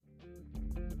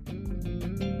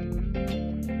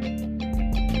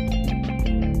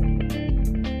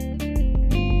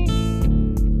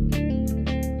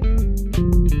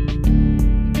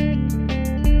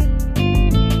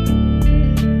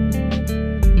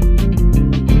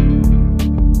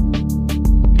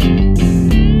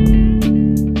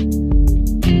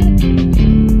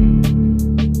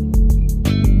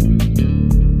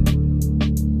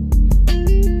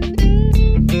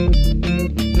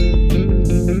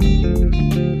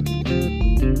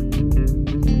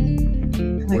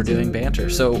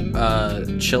So,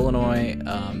 Chillinois,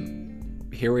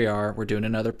 here we are. We're doing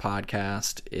another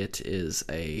podcast. It is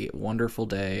a wonderful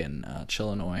day in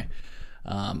Chillinois.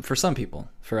 For some people,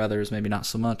 for others, maybe not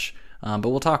so much. But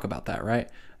we'll talk about that, right?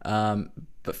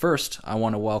 But first, I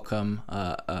want to welcome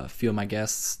a few of my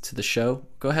guests to the show.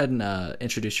 Go ahead and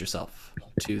introduce yourself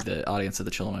to the audience of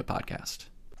the Chillinois podcast.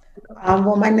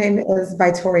 Well, my name is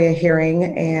Victoria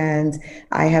Herring, and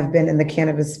I have been in the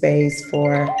cannabis space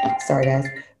for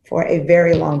a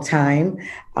very long time.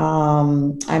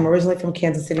 I'm originally from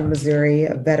Kansas City, Missouri,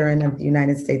 a veteran of the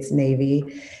United States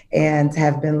Navy, and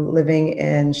have been living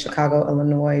in Chicago,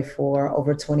 Illinois for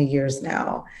over 20 years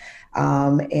now.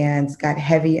 And got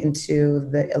heavy into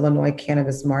the Illinois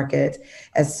cannabis market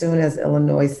as soon as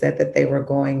Illinois said that they were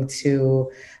going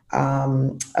to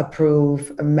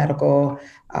approve medical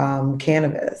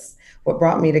cannabis. What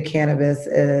brought me to cannabis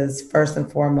is first and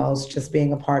foremost just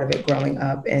being a part of it growing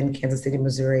up in Kansas City,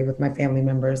 Missouri, with my family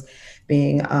members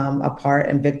being a part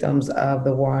and victims of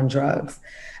the war on drugs.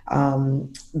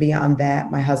 Beyond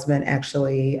that, my husband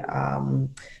actually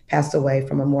passed away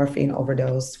from a morphine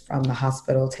overdose from the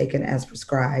hospital taken as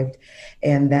prescribed.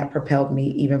 And that propelled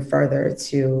me even further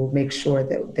to make sure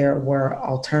that there were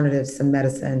alternatives to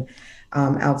medicine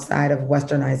outside of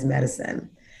westernized medicine,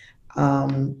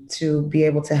 to be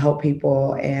able to help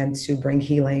people and to bring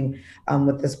healing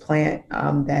with this plant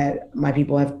that my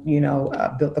people have,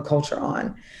 built the culture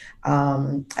on.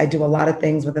 I do a lot of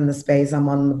things within the space. I'm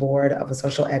on the board of a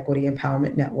social equity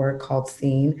empowerment network called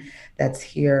SEEN that's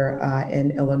here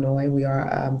in Illinois. We are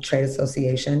a trade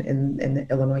association in the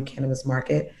Illinois cannabis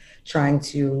market, trying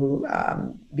to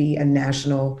be a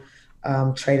national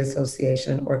trade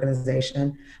association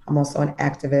organization. I'm also an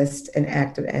activist and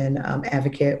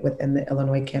advocate within the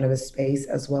Illinois cannabis space,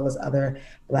 as well as other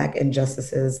Black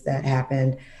injustices that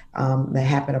happen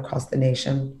across the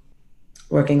nation.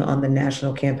 Working on the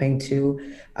national campaign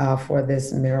too for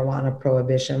this marijuana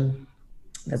prohibition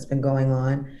that's been going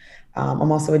on.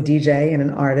 I'm also a DJ and an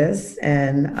artist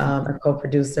and a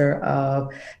co-producer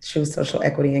of True Social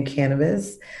Equity in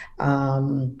Cannabis.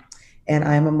 And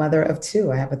I'm a mother of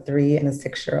two. I have a 3 and a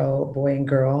 6-year-old boy and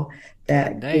girl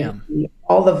that give me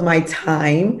all of my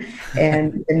time.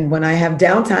 And when I have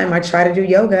downtime, I try to do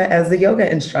yoga as a yoga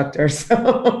instructor.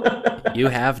 So you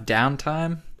have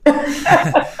downtime?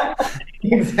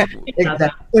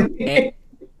 Exactly.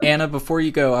 Anna, before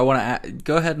you go, I want to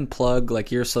go ahead and plug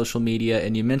your social media.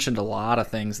 And you mentioned a lot of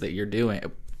things that you're doing.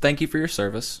 Thank you for your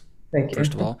service. Thank you.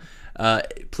 First of all.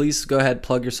 Please go ahead,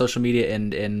 plug your social media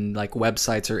and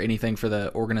websites or anything for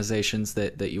the organizations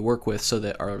that you work with so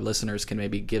that our listeners can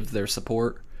maybe give their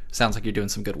support. Sounds like you're doing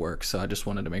some good work, so I just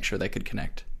wanted to make sure they could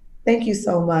connect. Thank you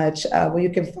so much. Well,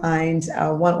 you can find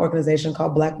one organization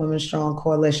called Black Women Strong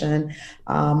Coalition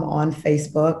on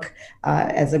Facebook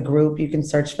as a group. You can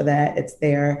search for that. It's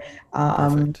there.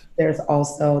 There's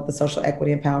also the Social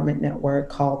Equity Empowerment Network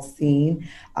called SEEN.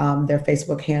 Their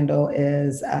Facebook handle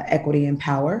is Equity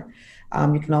Empower.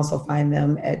 You can also find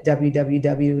them at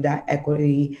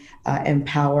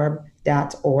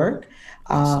www.equityempower.org.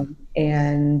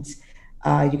 And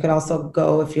you can also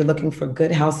go, if you're looking for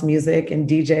good house music and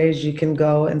DJs, you can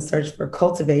go and search for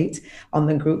Cultivate on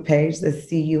the group page. That's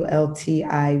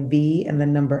CULTIV and the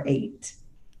number 8.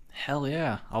 Hell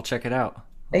yeah. I'll check it out.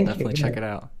 Thank I'll definitely check it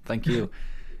out. Thank you.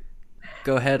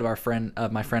 Go ahead, my friend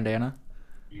Anna.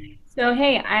 So,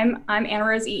 hey, I'm Anna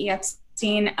Rose E.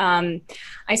 Epstein.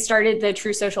 I started the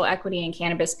True Social Equity and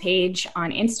Cannabis page on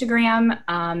Instagram.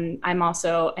 I'm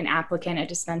also an applicant, a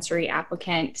dispensary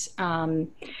applicant.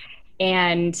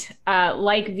 And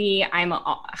like V, I'm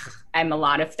a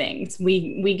lot of things.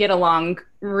 We get along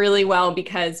really well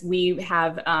because we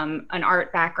have an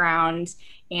art background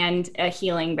and a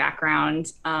healing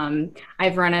background.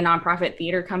 I've run a nonprofit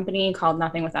theater company called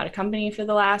Nothing Without a Company for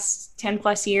the last 10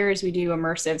 plus years. We do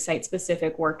immersive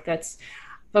site-specific work that's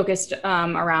focused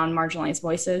around marginalized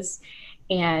voices.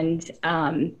 And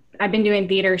I've been doing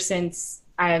theater since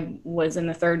I was in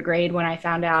the 3rd grade when I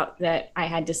found out that I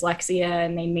had dyslexia,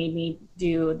 and they made me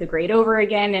do the grade over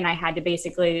again. And I had to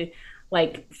basically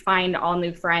find all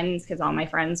new friends because all my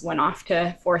friends went off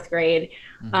to 4th grade.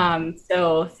 Mm-hmm.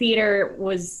 So theater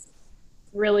was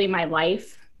really my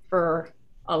life for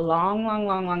a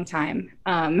long time,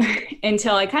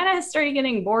 until I kind of started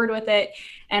getting bored with it.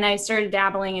 And I started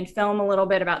dabbling in film a little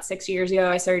bit. About 6 years ago,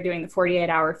 I started doing the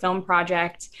 48-hour film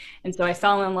project. And so I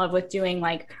fell in love with doing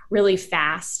really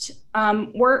fast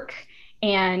work.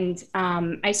 And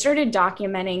I started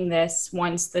documenting this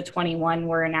once the 21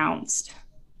 were announced,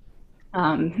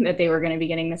 that they were going to be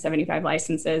getting the 75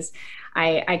 licenses.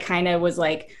 I kind of was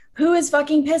who is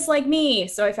fucking pissed like me?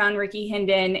 So I found Ricky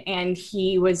Hendon, and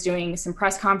he was doing some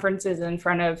press conferences in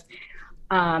front of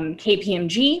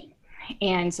KPMG.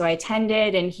 And so I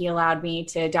attended, and he allowed me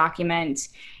to document.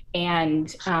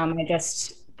 And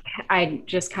I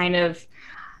just kind of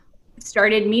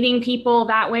started meeting people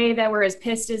that way that were as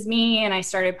pissed as me. And I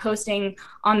started posting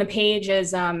on the page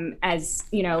as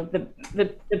you know,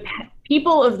 the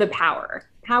people of the power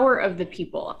of the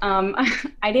people.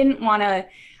 I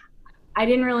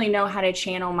didn't really know how to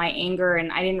channel my anger,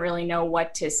 and I didn't really know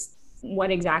what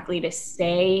exactly to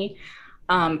say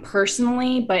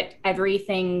personally, but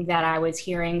everything that I was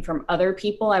hearing from other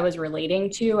people I was relating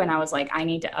to, and I was like, I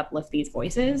need to uplift these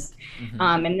voices.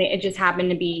 And it just happened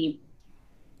to be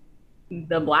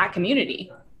the Black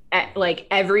community. Like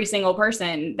every single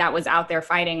person that was out there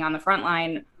fighting on the front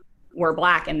line were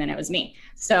Black, and then it was me.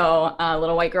 So a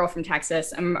little white girl from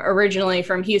Texas. I'm originally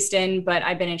from Houston, but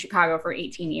I've been in Chicago for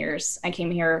 18 years. I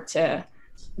came here to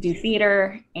do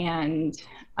theater, and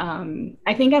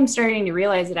I think I'm starting to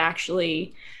realize that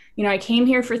actually, you know, I came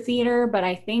here for theater, but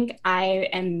I think I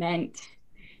am meant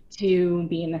to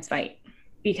be in this fight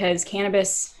because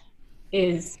cannabis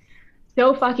is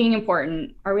so fucking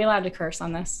important. Are we allowed to curse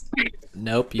on this?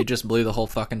 Nope, you just blew the whole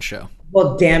fucking show.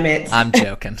 Well, damn it. I'm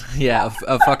joking. Yeah,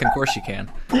 of fucking course you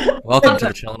can. Welcome to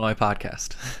the Chillinois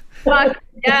podcast. Fuck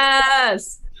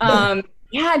yes.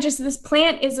 Yeah, just this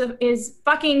plant is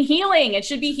fucking healing. It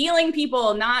should be healing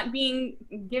people, not being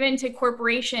given to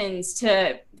corporations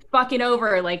to fuck it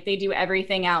over like they do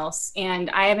everything else. And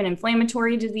I have an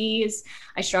inflammatory disease.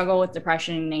 I struggle with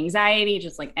depression and anxiety,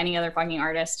 just like any other fucking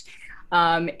artist.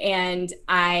 And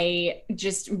I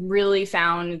just really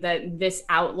found that this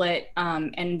outlet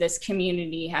and this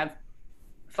community have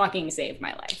fucking saved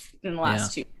my life in the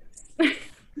last 2 years.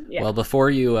 Yeah. Well,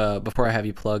 before I have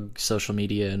you plug social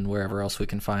media and wherever else we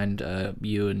can find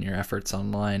you and your efforts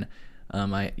online,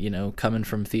 coming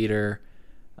from theater,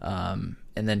 and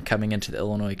then coming into the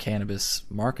Illinois cannabis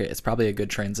market, it's probably a good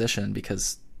transition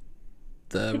because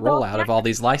the rollout of all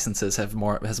these licenses has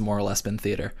more or less been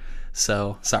theater.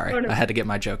 So sorry, I had to get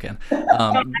my joke in.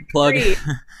 Plug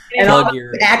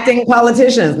your acting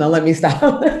politicians. No, let me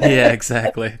stop. Yeah,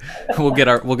 exactly. We'll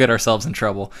get ourselves in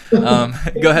trouble. Go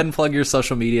ahead and plug your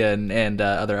social media and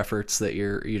other efforts that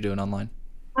you're doing online.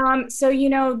 So, you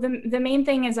know, the main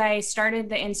thing is I started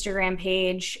the Instagram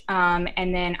page,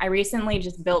 and then I recently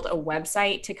just built a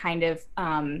website to kind of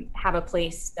have a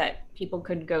place that people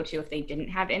could go to if they didn't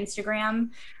have Instagram.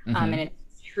 And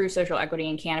it's True Social Equity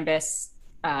and Cannabis,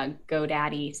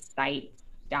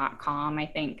 GoDaddySite.com, I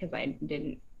think, because I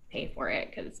didn't pay for it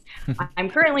because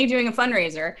I'm currently doing a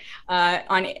fundraiser.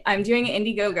 I'm doing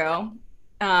Indiegogo.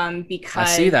 Because I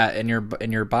see that in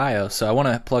your bio, so I want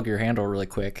to plug your handle really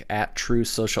quick at True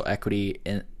Social Equity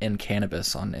in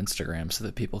Cannabis on Instagram so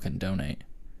that people can donate.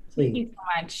 Thank you so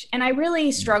much. And I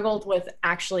really struggled with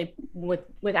actually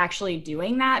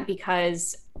doing that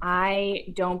because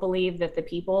I don't believe that the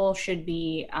people should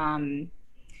be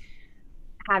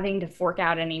having to fork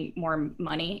out any more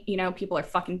money. You know, people are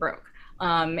fucking broke,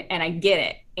 and I get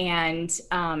it. And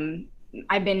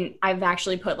I've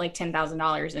actually put like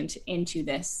 $10,000 into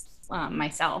this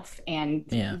myself, and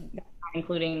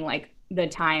including like the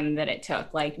time that it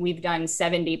took. Like we've done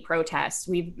 70 protests.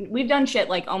 We've done shit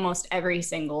like almost every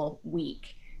single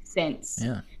week since.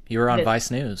 Yeah, you were on Vice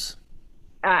News.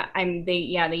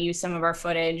 They use some of our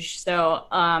footage, so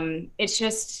it's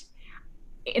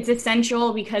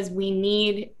essential because we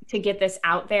need to get this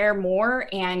out there more,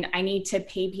 and I need to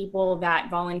pay people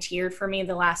that volunteered for me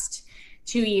the last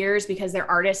 2 years because they're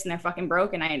artists and they're fucking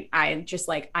broke, and I just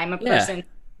like, I'm a person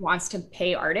who wants to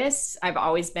pay artists. I've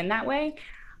always been that way.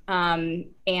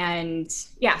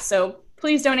 So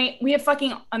please donate. We have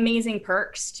fucking amazing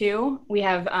perks too. We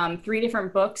have 3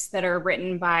 different books that are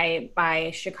written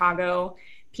by Chicago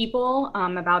people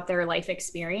about their life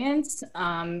experience,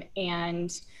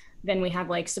 and then we have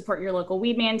like support your local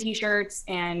weed man t-shirts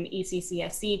and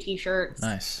ECCSC t-shirts.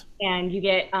 Nice. And you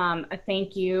get a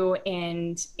thank you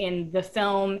in the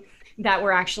film that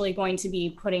we're actually going to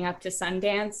be putting up to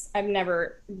Sundance. I've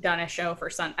never done a show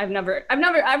for I've never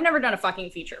done a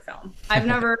fucking feature film.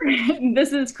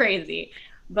 This is crazy.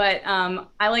 But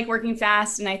I like working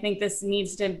fast, and I think this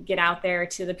needs to get out there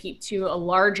to a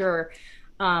larger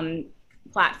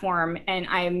platform, and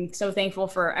I'm so thankful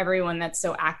for everyone that's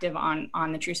so active on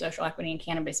the True Social Equity and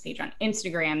Cannabis page on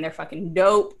Instagram. They're fucking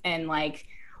dope, and like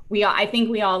I think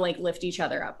we all like lift each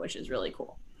other up, which is really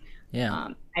cool. Yeah,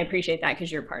 I appreciate that because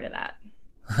you're part of that.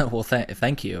 Well,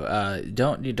 thank you.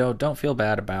 Don't feel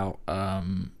bad about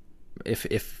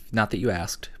if not that you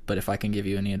asked, but if I can give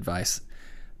you any advice,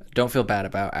 don't feel bad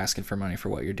about asking for money for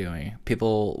what you're doing.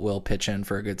 People will pitch in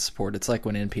for a good support. It's like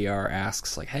when NPR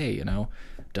asks, like, hey,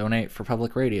 donate for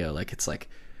public radio. Like, it's like,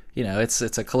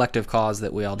 it's a collective cause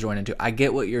that we all join into. I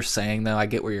get what you're saying, though. I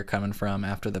get where you're coming from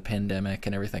after the pandemic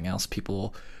and everything else.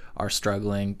 People are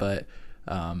struggling, but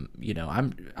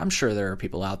I'm sure there are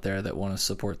people out there that want to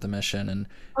support the mission. And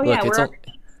we're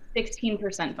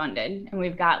 16% funded, and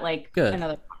we've got good.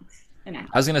 Another month.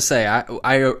 I was going to say,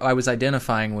 I was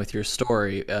identifying with your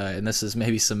story, and this is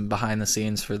maybe some behind the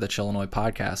scenes for the Chillinois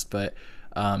podcast, but,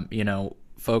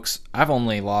 folks, I've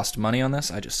only lost money on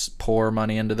this. I just pour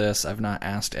money into this. I've not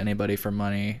asked anybody for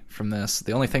money from this.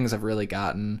 The only things I've really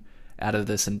gotten out of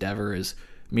this endeavor is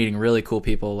meeting really cool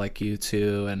people like you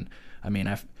two. And I mean,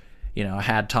 I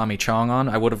had Tommy Chong on.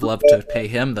 I would have loved to pay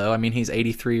him, though. I mean, he's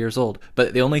 83 years old.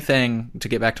 But the only thing, to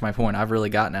get back to my point, I've really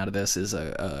gotten out of this is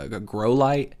a grow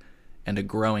light and a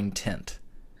growing tent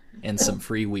and some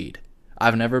free weed.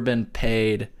 I've never been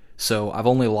paid, so I've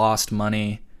only lost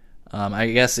money.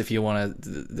 I guess if you want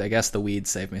to, I guess the weed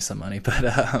saved me some money, but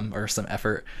or some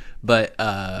effort. But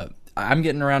I'm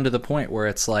getting around to the point where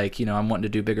it's like, I'm wanting to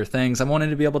do bigger things. I'm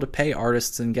wanting to be able to pay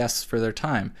artists and guests for their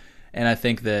time, and I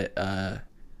think that the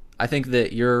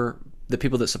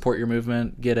people that support your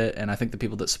movement get it, and I think the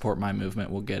people that support my movement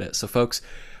will get it. So, folks,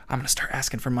 I'm going to start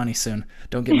asking for money soon.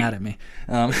 Don't get mad at me.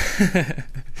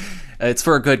 It's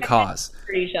for a good cause.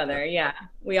 For each other, yeah.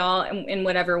 We all, in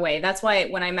whatever way. That's why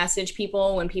when I message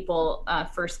people, when people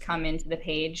first come into the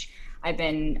page,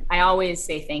 I always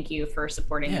say thank you for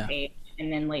supporting the page.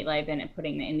 And then lately I've been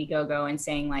putting the Indiegogo and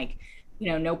saying,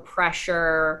 no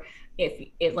pressure.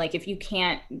 If you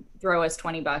can't throw us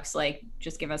 $20,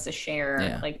 just give us a share.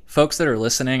 Yeah. Folks that are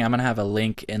listening, I'm going to have a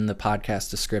link in the podcast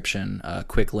description, a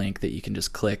quick link that you can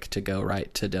just click to go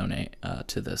right to donate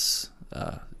to this,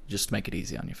 just to make it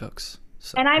easy on you folks.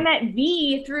 So. And I met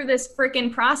V through this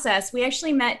freaking process. We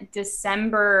actually met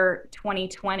December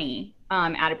 2020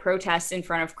 at a protest in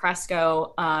front of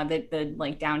Cresco,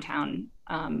 the downtown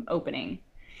opening.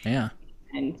 Yeah.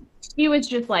 And she was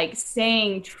just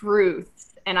saying truth.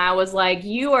 And I was like,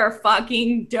 you are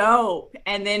fucking dope.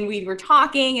 And then we were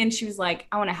talking and she was like,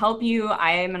 I want to help you.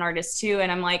 I am an artist too.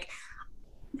 And I'm like,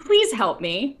 please help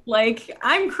me.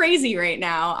 I'm crazy right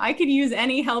now. I could use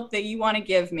any help that you want to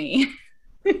give me.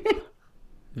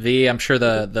 V, I'm sure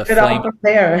the flame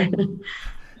there.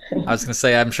 I was going to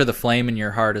say, I'm sure the flame in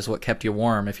your heart is what kept you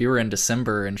warm. If you were in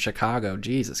December in Chicago,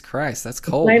 Jesus Christ, that's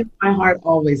cold. The flame in my heart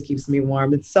always keeps me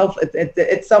warm. It's so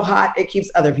hot, it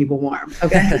keeps other people warm.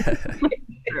 Okay.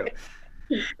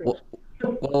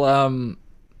 Well,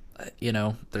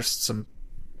 there's some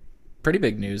pretty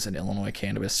big news in Illinois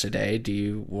cannabis today.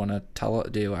 Do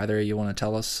either of you want to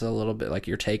tell us a little bit,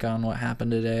 your take on what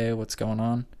happened today? What's going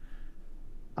on?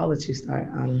 I'll let you start.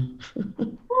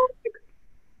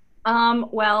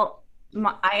 Well,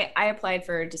 I applied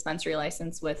for a dispensary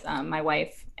license with my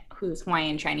wife, who's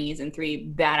Hawaiian Chinese, and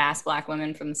 3 badass Black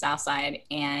women from the South Side.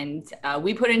 And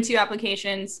we put in 2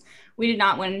 applications. We did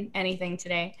not win anything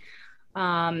today.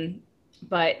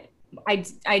 But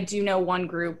I do know one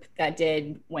group that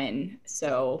did win.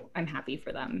 So I'm happy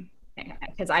for them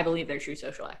because I believe they're true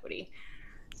social equity.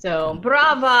 So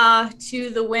brava to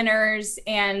the winners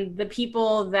and the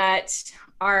people that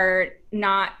are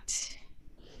not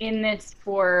in this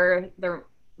for the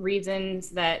reasons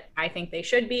that I think they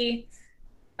should be.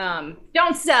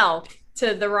 Don't sell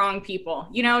to the wrong people.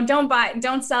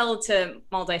 Don't sell to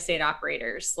multi-state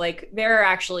operators. There are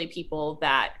actually people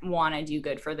that want to do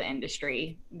good for the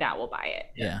industry that will buy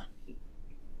it. Yeah.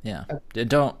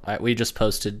 We just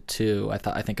posted too.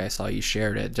 I think I saw you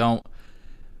shared it. Don't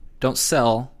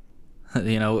sell,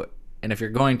 and if you're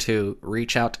going to,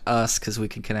 reach out to us because we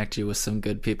can connect you with some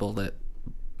good people that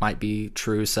might be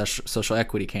true social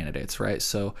equity candidates, right?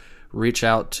 So reach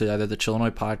out to either the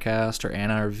Chillinois podcast or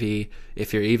Anna or V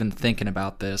if you're even thinking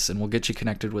about this, and we'll get you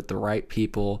connected with the right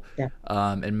people.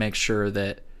 And make sure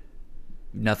that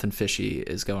nothing fishy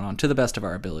is going on to the best of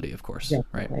our ability, of course.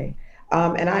 Definitely.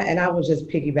 Right. And I will just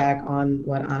piggyback on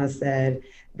what Anna said,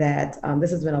 that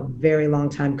this has been a very long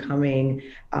time coming.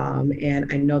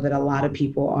 And I know that a lot of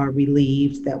people are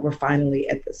relieved that we're finally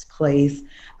at this place.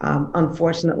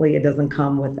 Unfortunately, it doesn't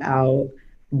come without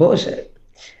bullshit.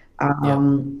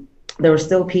 There were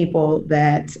still people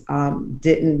that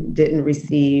didn't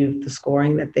receive the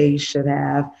scoring that they should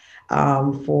have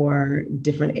for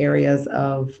different areas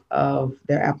of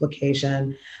their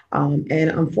application. And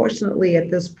unfortunately,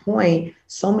 at this point,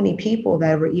 so many people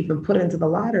that were even put into the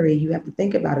lottery, you have to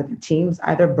think about it. The teams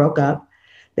either broke up,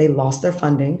 They lost their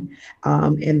funding.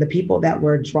 And the people that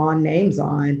were drawn names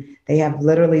on, they have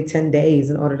literally 10 days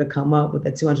in order to come up with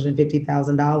the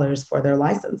 $250,000 for their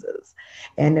licenses.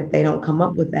 And if they don't come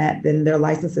up with that, then their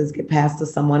licenses get passed to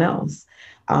someone else.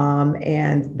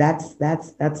 And that's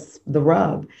the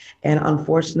rub. And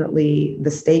unfortunately,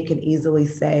 the state can easily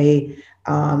say,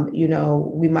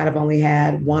 we might have only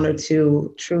had 1 or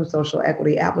 2 true social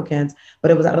equity applicants, but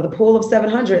it was out of the pool of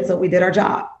 700. So we did our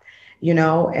job,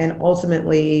 and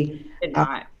ultimately,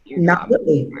 not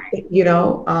really,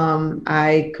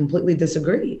 I completely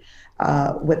disagree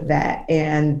with that.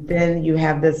 And then you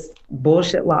have this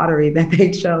bullshit lottery that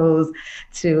they chose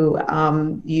to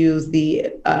use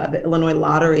the Illinois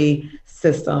lottery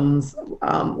systems,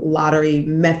 lottery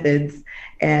methods,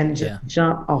 and just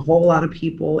jump a whole lot of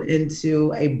people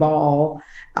into a ball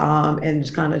and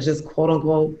just quote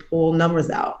unquote pull numbers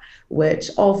out,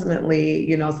 which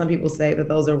ultimately, some people say that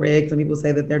those are rigged. Some people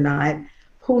say that they're not.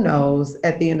 Who knows?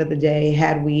 At the end of the day,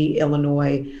 had we,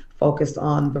 Illinois, focused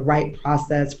on the right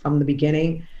process from the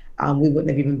beginning, we wouldn't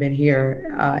have even been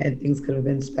here, and things could have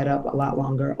been sped up a lot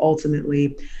longer.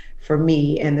 Ultimately, for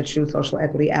me and the true social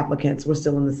equity applicants, we're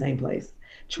still in the same place,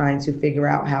 trying to figure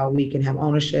out how we can have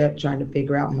ownership, trying to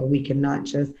figure out how we can not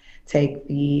just take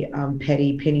the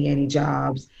petty penny ante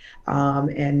jobs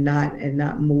and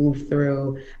not move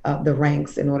through the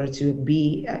ranks in order to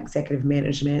be executive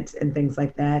management and things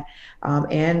like that.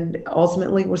 And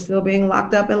ultimately, we're still being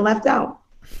locked up and left out.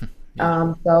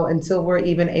 So until we're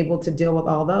even able to deal with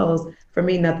all those, for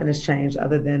me, nothing has changed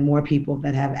other than more people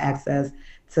that have access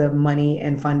to money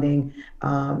and funding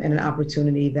and an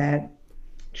opportunity that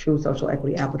true social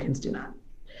equity applicants do not.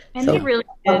 And so, they really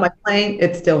did. My claim,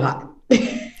 it's still hot.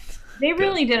 They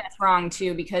really did us wrong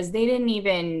too, because they didn't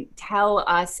even tell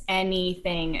us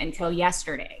anything until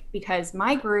yesterday. Because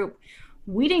my group,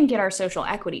 we didn't get our social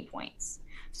equity points.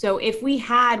 So if we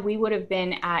had, we would have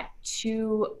been at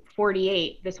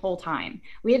 248 this whole time.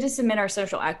 We had to submit our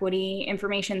social equity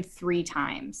information 3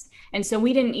 times. And so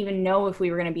we didn't even know if we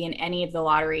were going to be in any of the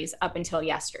lotteries up until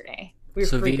yesterday. We were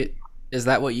so is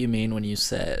that what you mean when you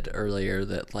said earlier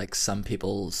that like some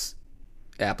people's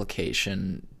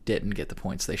application didn't get the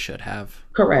points they should have?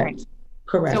 Correct.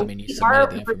 So, I mean, you submitted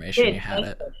the information, you had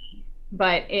it.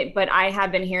 But I have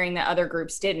been hearing that other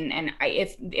groups didn't. And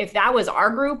if that was our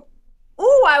group,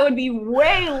 I would be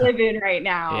way livid right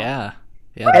now. Yeah,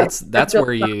 that's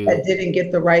where you didn't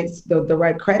get the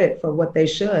right credit for what they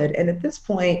should. And at this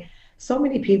point, so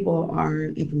many people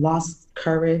have lost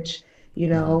courage,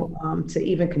 to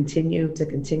even continue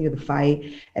the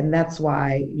fight. And that's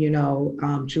why,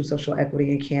 True Social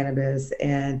Equity in Cannabis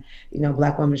and,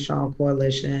 Black Women Strong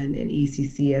Coalition and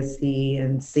ECCSC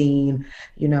and SEEN,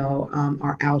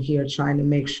 are out here trying to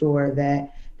make sure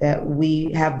that we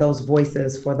have those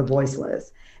voices for the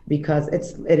voiceless, because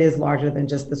it is larger than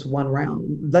just this one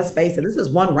round. Let's face it, this is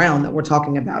one round that we're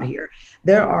talking about here.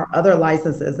 There are other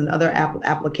licenses and other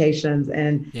applications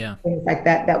and things like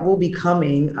that will be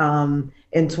coming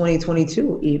in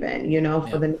 2022 even,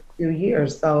 for the next few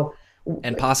years. So,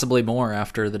 and possibly more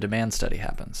after the demand study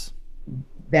happens.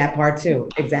 That part too,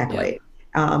 exactly.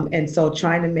 And so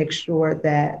trying to make sure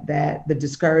that the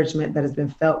discouragement that has been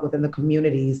felt within the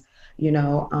communities,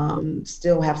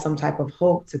 still have some type of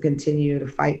hope to continue to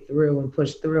fight through and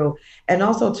push through. And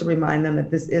also to remind them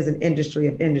that this is an industry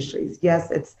of industries.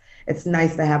 Yes, it's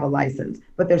nice to have a license,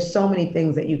 but there's so many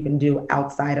things that you can do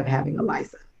outside of having a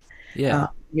license.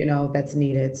 That's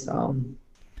needed.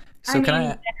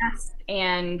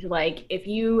 And like, if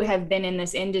you have been in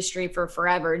this industry for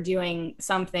forever doing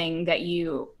something that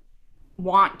you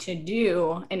want to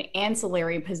do, an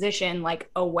ancillary position like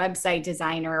a website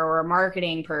designer or a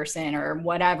marketing person or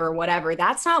whatever,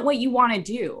 that's not what you want to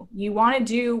do. You want to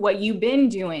do what you've been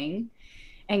doing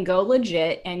and go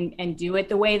legit and do it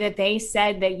the way that they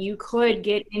said that you could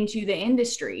get into the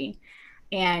industry.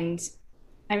 And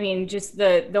I mean, just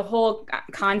the whole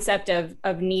concept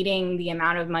of needing the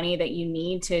amount of money that you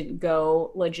need to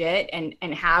go legit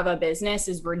and have a business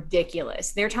is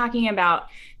ridiculous. They're talking about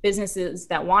businesses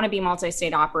that want to be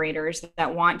multi-state operators,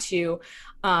 that want to,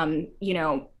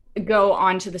 go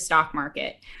onto the stock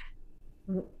market.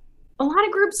 A lot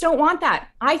of groups don't want that.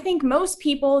 I think most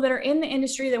people that are in the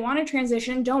industry that want to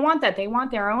transition don't want that. They want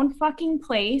their own fucking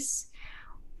place.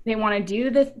 They want to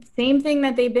do the same thing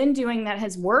that they've been doing that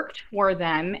has worked for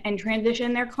them and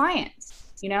transition their clients.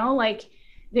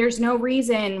 There's no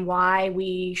reason why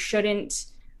we shouldn't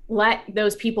let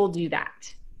those people do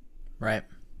that. Right.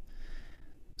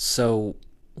 So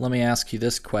let me ask you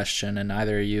this question, and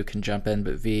either of you can jump in,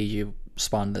 but V, you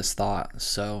spawned this thought.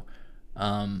 So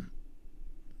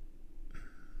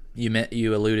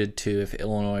you alluded to if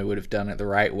Illinois would have done it the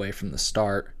right way from the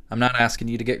start. I'm not asking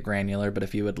you to get granular, but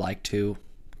if you would like to,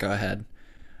 go ahead.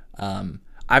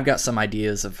 I've got some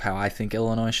ideas of how I think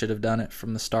Illinois should have done it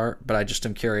from the start, but I just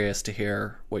am curious to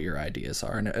hear what your ideas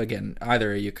are. And again,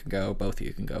 either of you can go, both of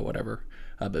you can go, whatever.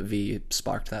 But V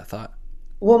sparked that thought.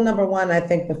 Well, number one, I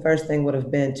think the first thing would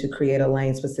have been to create a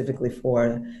lane specifically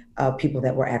for people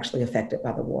that were actually affected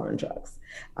by the war on drugs,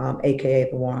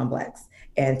 AKA the war on Blacks,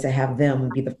 and to have them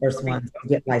be the first ones to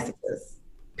get licenses,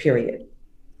 period.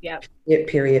 Yeah.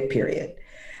 Period.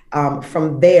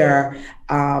 From there,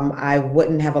 I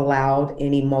wouldn't have allowed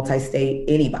any multi-state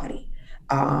anybody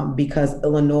because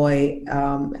Illinois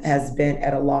has been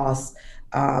at a loss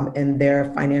in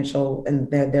their financial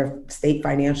and their state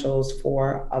financials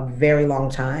for a very long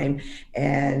time.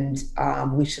 And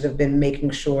we should have been making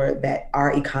sure that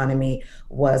our economy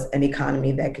was an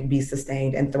economy that could be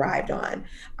sustained and thrived on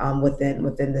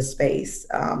within this space.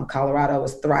 Colorado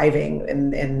was thriving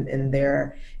in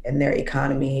their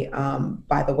economy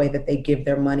by the way that they give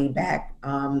their money back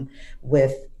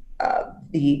with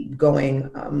the going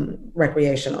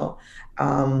recreational.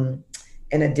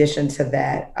 In addition to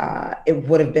that, it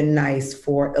would have been nice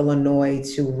for Illinois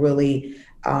to really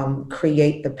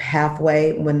create the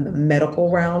pathway when the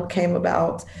medical round came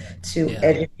about to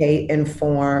educate,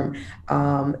 inform,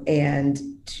 and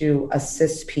to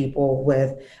assist people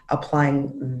with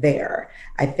applying there.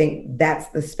 I think that's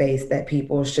the space that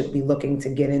people should be looking to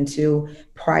get into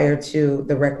prior to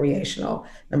the recreational.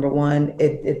 Number one,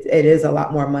 it is a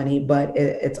lot more money, but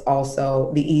it's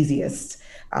also the easiest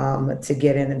to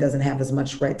get in. It doesn't have as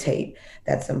much red tape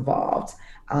that's involved.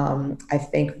 I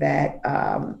think that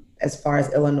as far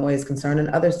as Illinois is concerned, and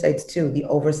other states too, the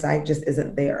oversight just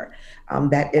isn't there.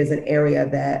 That is an area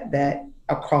that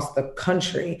across the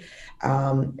country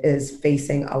is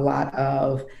facing a lot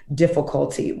of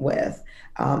difficulty with.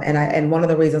 And one of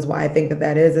the reasons why I think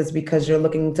that is because you're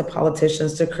looking to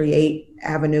politicians to create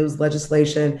avenues,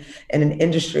 legislation in an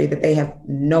industry that they have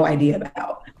no idea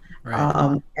about.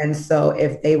 Right. And so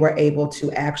if they were able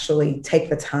to actually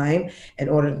take the time in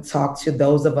order to talk to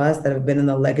those of us that have been in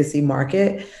the legacy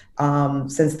market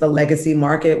since the legacy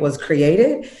market was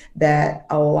created, that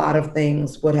a lot of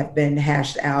things would have been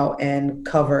hashed out and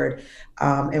covered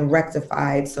and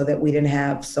rectified so that we didn't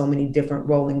have so many different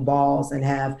rolling balls and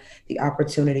have the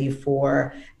opportunity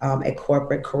for a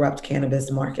corporate corrupt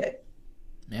cannabis market.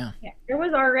 Yeah. There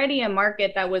was already a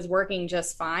market that was working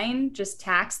just fine. Just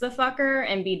tax the fucker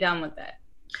and be done with it.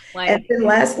 And then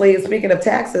lastly, speaking of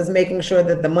taxes, making sure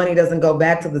that the money doesn't go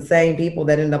back to the same people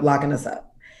that end up locking us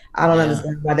up. I don't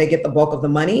understand why they get the bulk of the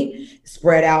money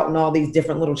spread out in all these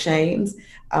different little chains,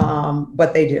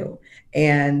 but they do.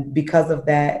 And because of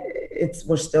that,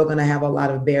 we're still going to have a lot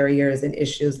of barriers and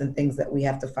issues and things that we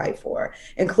have to fight for,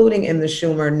 including in the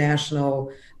Schumer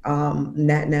national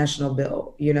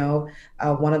bill.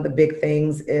 One of the big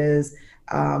things is,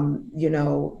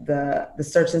 the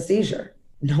search and seizure.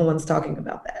 No one's talking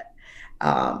about that,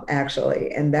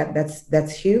 actually. And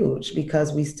that's huge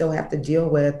because we still have to deal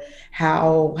with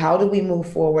how do we move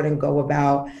forward and go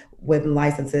about with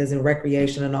licenses and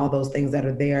recreation and all those things that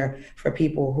are there for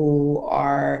people who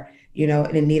are,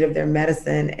 in need of their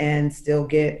medicine and still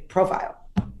get profiled.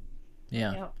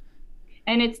 Yeah. Yep.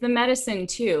 And it's the medicine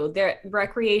too. They're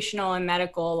recreational and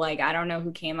medical. I don't know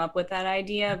who came up with that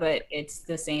idea, but it's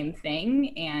the same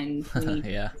thing. And we need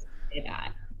to say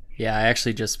that. Yeah, I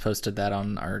actually just posted that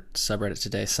on our subreddit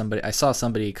today. I saw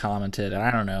somebody commented, and I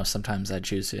don't know, sometimes I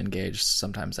choose to engage,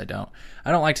 sometimes I don't.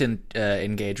 I don't like to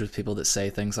engage with people that say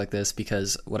things like this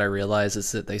because what I realize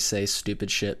is that they say stupid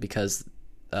shit because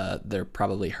they're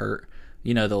probably hurt.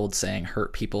 The old saying,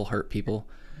 hurt people hurt people.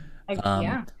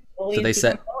 Yeah. So they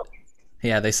said...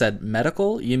 Yeah, they said,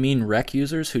 medical? You mean rec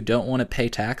users who don't want to pay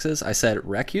taxes? I said,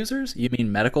 rec users? You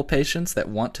mean medical patients that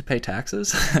want to pay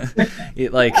taxes?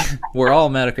 We're all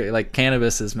medical.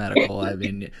 Cannabis is medical. I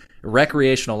mean,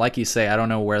 recreational, like you say, I don't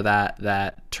know where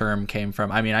that term came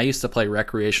from. I mean, I used to play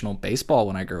recreational baseball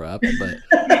when I grew up, but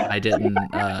I didn't,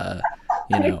 I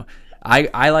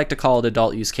like to call it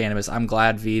adult use cannabis. I'm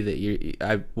glad, V, that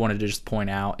I wanted to just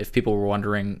point out, if people were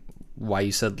wondering why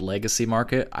you said legacy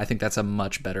market, I think that's a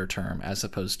much better term as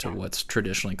opposed to what's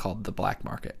traditionally called the black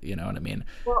market. You know what I mean?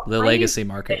 Well, the legacy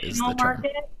market is the term.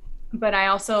 But I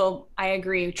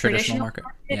agree. Traditional market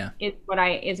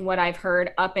is what I've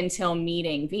heard up until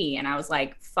meeting V, and I was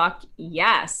like, "Fuck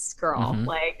yes, girl!" Mm-hmm.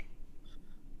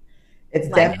 It's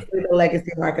definitely the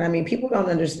legacy market. I mean, people don't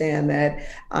understand that.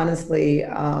 Honestly,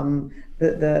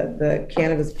 the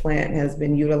cannabis plant has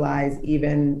been utilized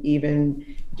even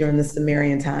during the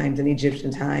Sumerian times and Egyptian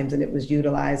times, and it was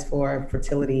utilized for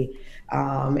fertility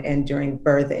and during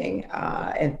birthing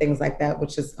and things like that,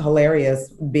 which is hilarious,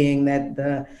 being that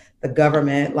the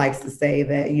government likes to say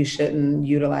that you shouldn't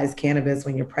utilize cannabis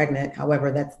when you're pregnant.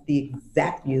 However, that's the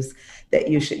exact use that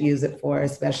you should use it for,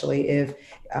 especially if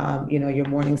your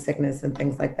morning sickness and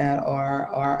things like that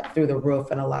are through the roof,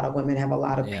 and a lot of women have a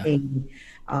lot of pain.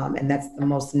 And that's the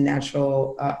most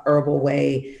natural herbal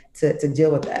way to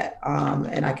deal with that.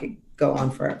 And I could go on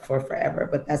for forever,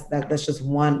 but that's just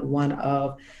one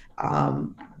of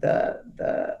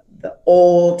the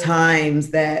old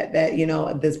times that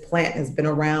this plant has been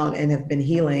around and have been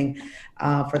healing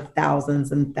for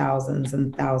thousands and thousands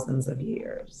and thousands of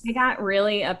years. I got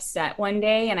really upset one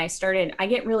day, and I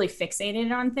get really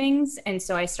fixated on things, and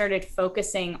so I started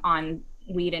focusing on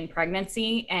weed and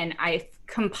pregnancy, and I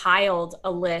compiled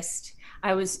a list.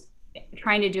 I was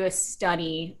trying to do a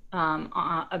study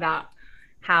about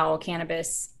how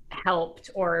cannabis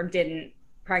helped or didn't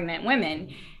pregnant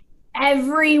women.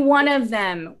 Every one of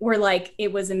them were like,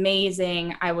 it was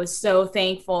amazing. I was so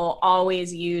thankful,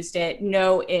 always used it,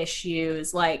 no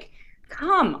issues. Like,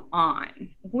 come on.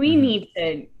 We need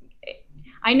to,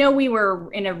 I know we were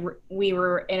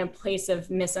in a place of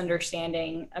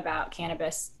misunderstanding about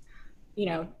cannabis,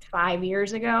 5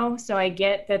 years ago. So I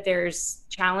get that there's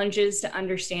challenges to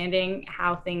understanding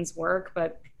how things work,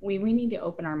 but we need to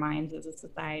open our minds as a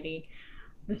society.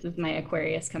 This is my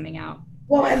Aquarius coming out.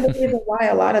 Well, and the reason why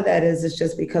a lot of that is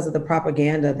just because of the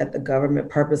propaganda that the government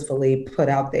purposefully put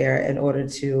out there in order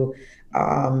to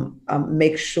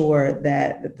make sure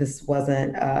that this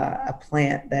wasn't a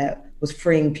plant that was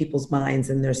freeing people's minds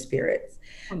and their spirits,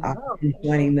 and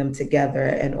joining them together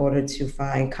in order to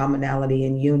find commonality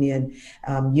and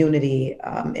unity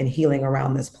and healing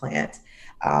around this plant.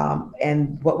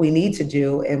 And what we need to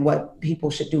do, and what people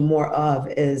should do more of,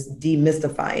 is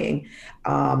demystifying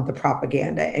the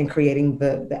propaganda and creating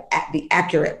the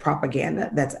accurate propaganda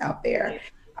that's out there.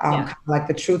 Kind of like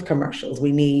the truth commercials.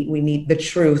 We need the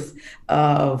truth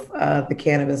of the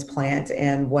cannabis plant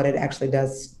and what it actually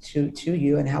does to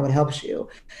you and how it helps you.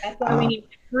 That's why we need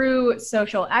true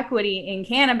social equity in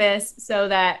cannabis, so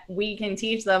that we can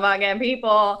teach the fucking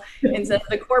people instead of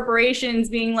the corporations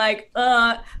being like,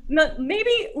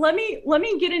 maybe let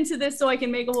me get into this so I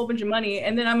can make a whole bunch of money,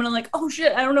 and then I'm gonna like, oh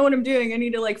shit, I don't know what I'm doing. I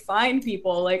need to like find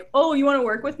people like, oh, you want to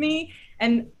work with me?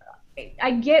 And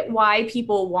I get why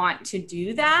people want to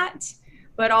do that,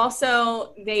 but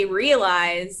also they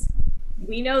realize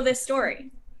we know this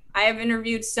story. I have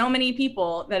interviewed so many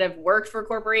people that have worked for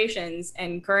corporations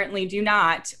and currently do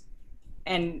not.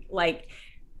 And like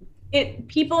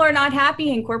people are not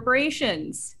happy in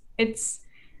corporations.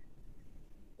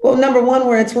 Well, number one,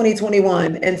 we're in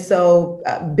 2021. And so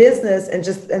business and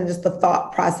just the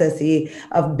thought process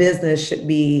of business should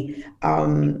be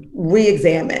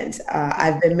re-examined.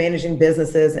 I've been managing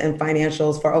businesses and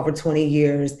financials for over 20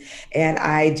 years, and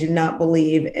I do not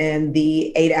believe in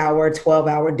the 8-hour,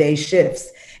 12-hour day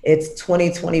shifts. It's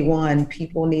 2021.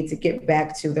 People need to get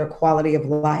back to their quality of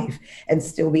life and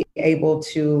still be able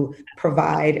to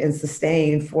provide and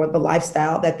sustain for the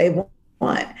lifestyle that they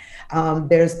want.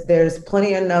 There's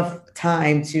plenty enough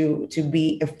time to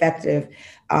be effective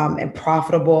and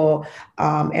profitable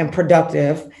and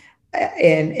productive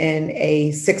in a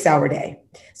 6-hour day,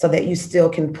 so that you still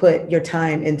can put your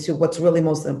time into what's really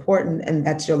most important, and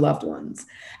that's your loved ones.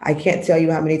 I can't tell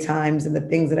you how many times, and the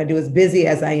things that I do, as busy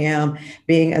as I am,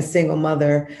 being a single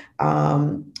mother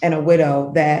and a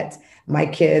widow, that my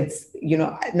kids,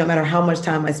 no matter how much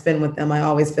time I spend with them, I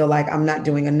always feel like I'm not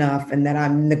doing enough and that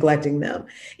I'm neglecting them,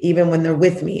 even when they're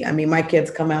with me. I mean, my kids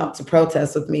come out to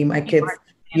protest with me. My kids,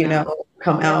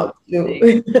 come out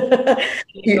to,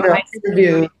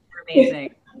 interview.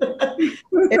 Amazing.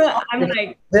 I'm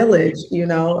like village,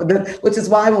 which is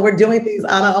why when we're doing things,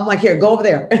 Anna, I'm like, here, go over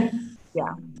there.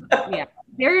 Yeah.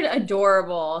 They're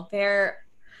adorable. You're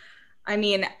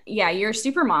a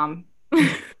super mom.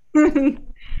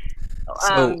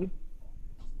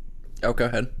 Go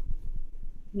ahead.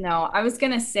 No, I was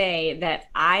going to say that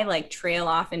I like trail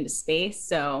off into space.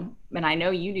 So, and I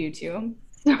know you do too.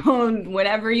 So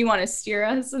whenever you want to steer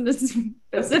us in this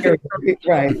specific,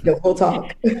 right, we'll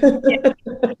talk.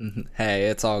 Hey,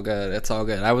 it's all good. It's all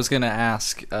good. I was going to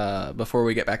ask, before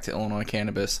we get back to Illinois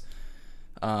cannabis,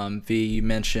 V, you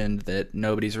mentioned that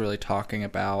nobody's really talking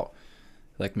about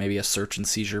like maybe a search and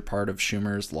seizure part of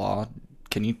Schumer's law.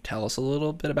 Can you tell us a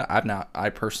little bit about? I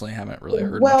personally haven't really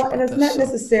heard. Well, much about and it's not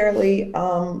necessarily.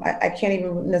 I can't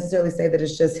even necessarily say that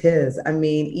it's just his. I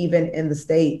mean, even in the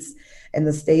states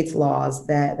laws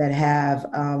that have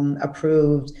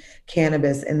approved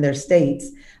cannabis in their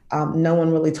states, no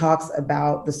one really talks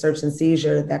about the search and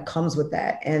seizure that comes with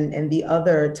that, and the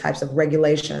other types of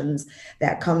regulations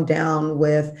that come down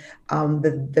with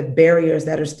the barriers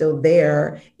that are still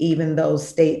there, even though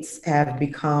states have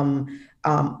become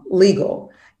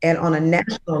legal. And on a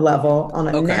national level,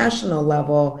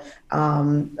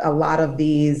 a lot of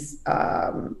these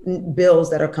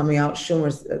bills that are coming out,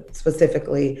 Schumer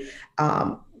specifically,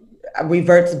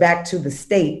 reverts back to the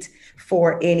state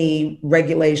for any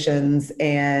regulations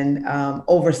and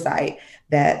oversight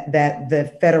that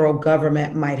the federal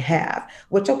government might have,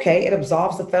 which, okay, it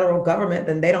absolves the federal government,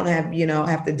 then they don't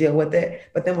have to deal with it.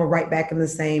 But then we're right back in the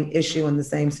same issue, in the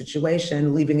same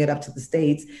situation, leaving it up to the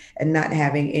states and not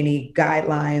having any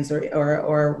guidelines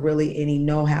or really any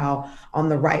know-how on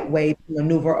the right way to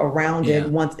maneuver around it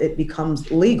once it becomes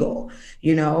legal.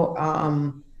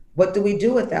 What do we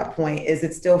do at that point? Is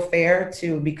it still fair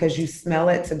because you smell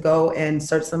it, to go and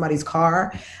search somebody's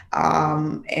car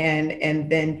and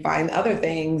then find other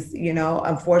things?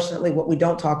 Unfortunately, what we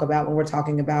don't talk about when we're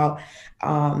talking about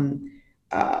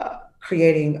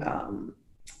creating,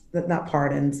 not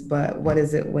pardons, but what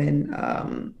is it when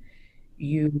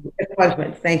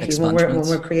expungements. Thank you. When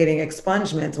we're creating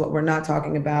expungements, what we're not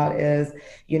talking about is,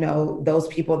 those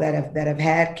people that have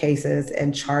had cases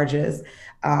and charges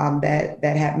that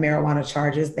have marijuana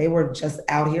charges. They were just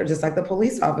out here, just like the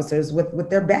police officers with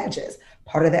their badges.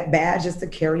 Part of that badge is to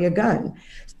carry a gun.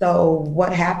 So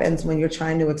what happens when you're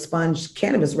trying to expunge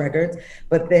cannabis records,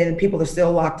 but then people are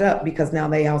still locked up because now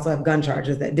they also have gun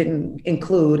charges that didn't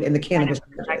include in the cannabis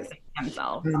charges?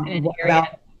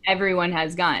 Everyone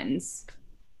has guns.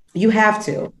 You have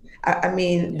to. I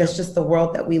mean, that's just the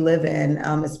world that we live in,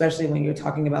 especially when you're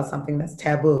talking about something that's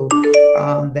taboo,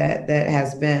 that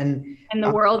has been. And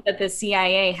the world that the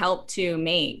CIA helped to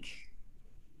make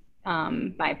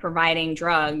by providing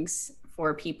drugs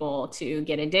for people to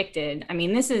get addicted. I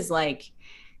mean, this is like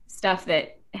stuff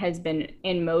that has been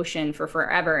in motion for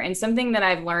forever. And something that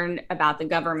I've learned about the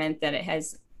government that it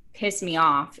has pissed me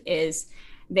off is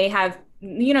they have,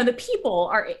 the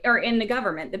people are in the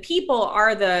government. The people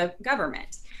are the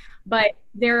government. But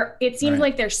it seems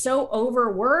like they're so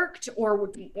overworked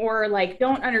or like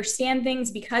don't understand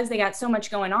things because they got so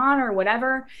much going on or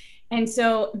whatever. And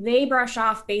so they brush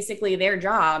off basically their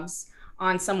jobs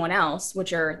on someone else,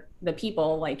 which are the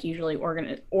people, like usually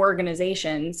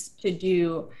organizations,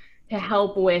 to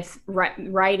help with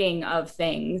writing of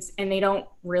things. And they don't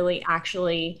really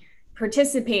actually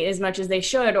participate as much as they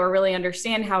should or really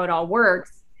understand how it all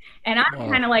works. And I'm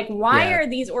kind of like, why are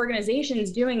these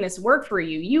organizations doing this work for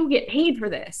you? You get paid for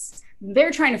this.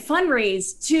 They're trying to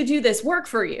fundraise to do this work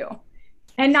for you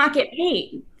and not get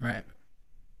paid. Right.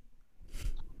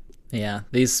 Yeah.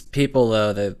 These people,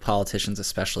 though, the politicians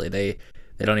especially, they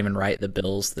don't even write the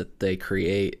bills that they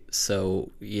create. So,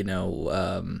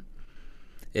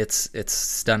 it's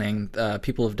stunning.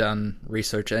 People have done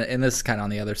research, and this is kind of on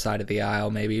the other side of the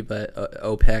aisle maybe, but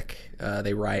OPEC,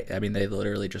 they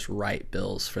literally just write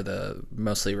bills for the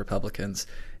mostly Republicans,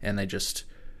 and they just,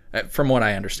 from what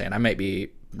I understand, I might be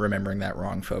remembering that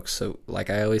wrong, folks. So like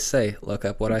I always say, look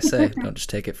up what I say. Don't just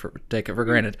take it for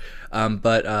granted.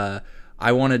 But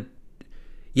I wanted,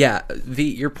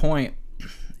 your point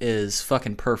is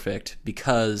fucking perfect,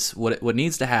 because what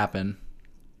needs to happen.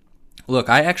 Look,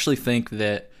 I actually think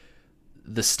that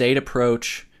the state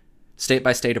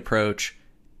by state approach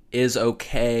is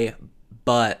okay,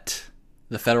 but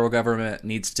the federal government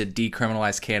needs to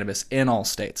decriminalize cannabis in all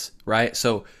states, right?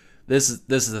 So this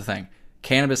is the thing.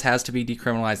 Cannabis has to be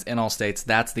decriminalized in all states.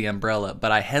 That's the umbrella.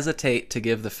 But I hesitate to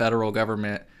give the federal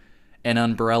government an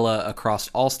umbrella across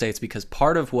all states, because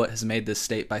part of what has made this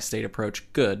state by state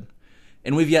approach good,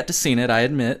 and we've yet to see it, I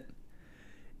admit,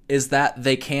 is that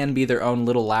they can be their own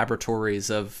little laboratories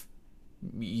of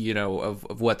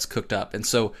what's cooked up. And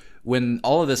so when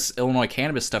all of this Illinois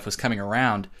cannabis stuff was coming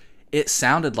around, it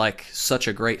sounded like such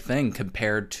a great thing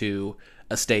compared to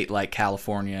a state like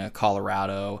California,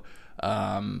 Colorado,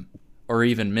 or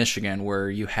even Michigan, where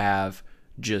you have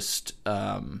just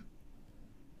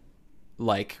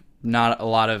like not a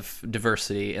lot of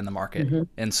diversity in the market. Mm-hmm.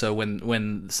 And so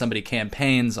when somebody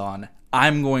campaigns on,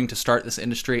 I'm going to start this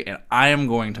industry and I am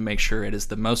going to make sure it is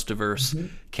the most diverse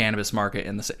cannabis market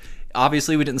in the city.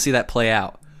 Obviously, we didn't see that play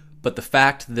out, but the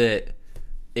fact that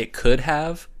it could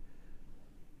have,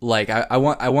 like, I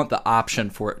want the option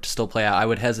for it to still play out. I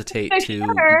would hesitate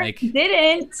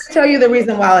didn't tell you the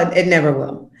reason why it never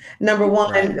will. Number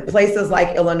one, places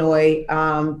like Illinois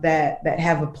that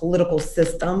have a political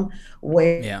system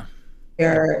where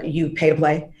you pay to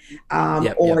play,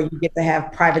 or you get to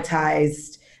have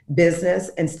privatized business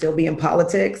and still be in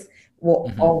politics, will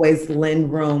always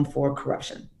lend room for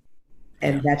corruption.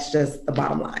 And that's just the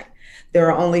bottom line. There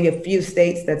are only a few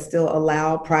states that still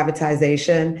allow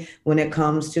privatization when it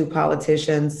comes to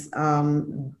politicians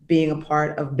being a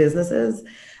part of businesses,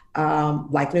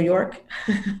 like New York.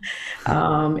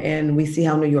 And we see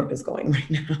how New York is going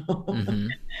right now. Mm-hmm.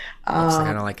 It's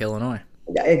kind of like Illinois.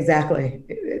 Exactly.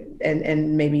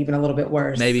 And maybe even a little bit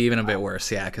worse. Maybe even a bit worse,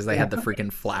 yeah, because they had the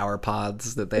freaking flower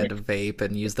pods that they had to vape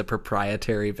and use the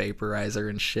proprietary vaporizer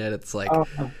and shit. It's like, oh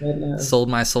my goodness, sold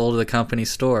my soul to the company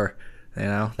store. You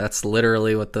know, that's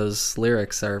literally what those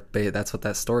lyrics are. That's what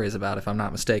that story is about, if I'm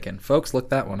not mistaken. Folks, look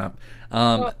that one up.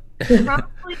 Well,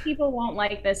 probably people won't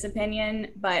like this opinion,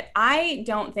 but I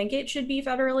don't think it should be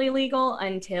federally legal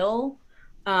until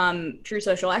True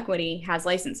Social Equity has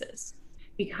licenses.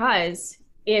 Because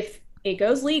if it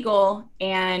goes legal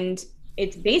and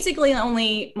it's basically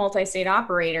only multi-state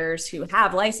operators who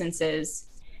have licenses,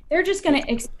 they're just going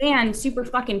to expand super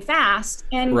fucking fast,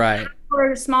 and right.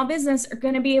 for small business are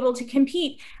going to be able to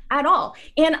compete at all.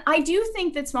 And I do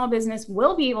think that small business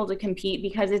will be able to compete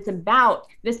because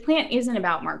this plant isn't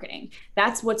about marketing.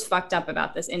 That's what's fucked up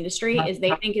about this industry, is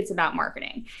they think it's about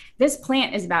marketing. This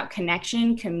plant is about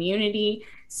connection, community,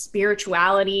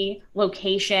 spirituality,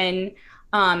 location,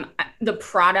 the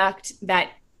product that,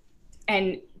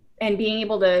 and being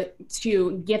able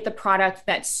to get the product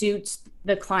that suits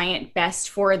the client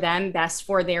best for them, best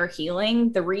for their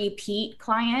healing, the repeat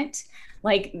client.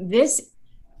 Like this,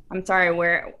 I'm sorry,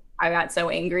 where I got so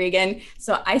angry again.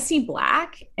 So I see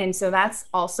black. And so that's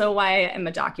also why I'm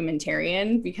a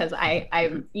documentarian, because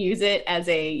I use it as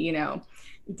a,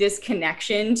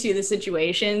 disconnection to the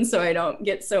situation so I don't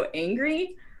get so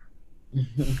angry.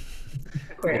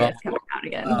 Aquarius coming out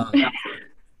again.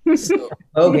 So,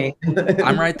 okay.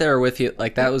 I'm right there with you.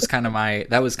 Like that was kind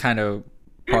of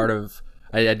part of,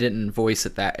 I didn't voice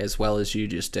it that as well as you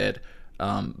just did.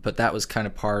 But that was kind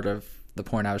of part of the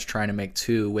point I was trying to make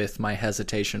too, with my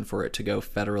hesitation for it to go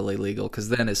federally legal. Cause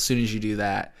then as soon as you do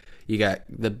that, you got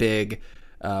the big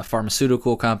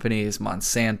pharmaceutical companies,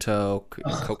 Monsanto,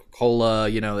 Coca-Cola,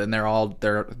 and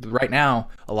they're right now,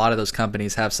 a lot of those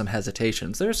companies have some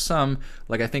hesitations. There's some,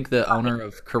 like I think the owner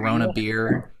of Corona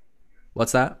beer,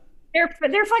 what's that? They're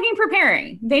fucking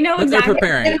preparing. They know exactly. They're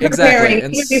preparing, exactly.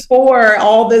 Even before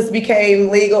all this became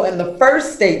legal in the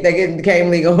first state that it became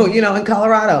legal, in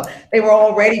Colorado, they were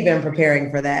already been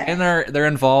preparing for that. And they're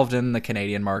involved in the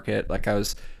Canadian market. Like I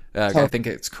think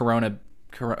it's Corona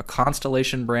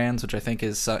Constellation Brands, which I think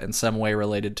is in some way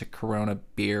related to Corona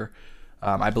beer.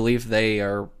 I believe they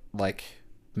are like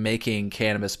making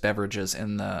cannabis beverages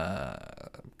in the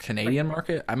Canadian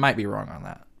market. I might be wrong on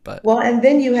that. But well, and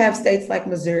then you have states like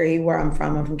Missouri, where I'm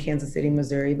from. I'm from Kansas City,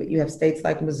 Missouri. But you have states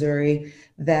like Missouri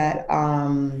that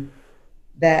are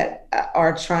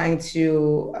trying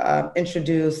to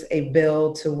introduce a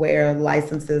bill to where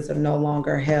licenses are no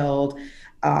longer held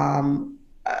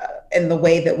in the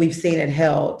way that we've seen it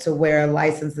held, to where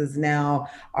licenses now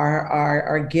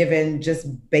are given just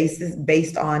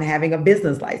based on having a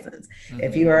business license. Mm-hmm.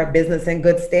 If you are a business in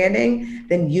good standing,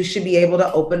 then you should be able to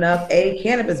open up a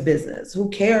cannabis business. Who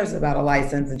cares about a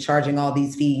license and charging all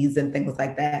these fees and things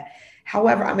like that?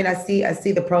 However, I mean, I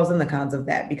see the pros and the cons of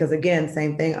that, because again,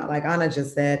 same thing, like Anna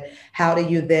just said, how do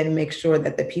you then make sure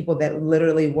that the people that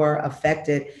literally were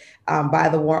affected by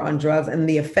the war on drugs, and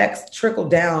the effects trickle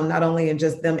down, not only in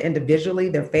just them individually,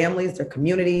 their families, their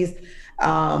communities,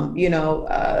 their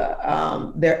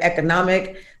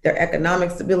economic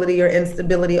stability or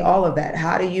instability, all of that.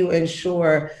 How do you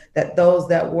ensure that those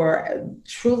that were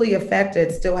truly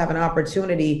affected still have an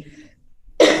opportunity,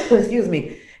 excuse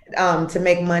me, to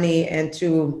make money and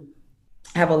to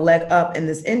have a leg up in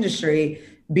this industry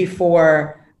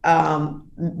before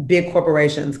big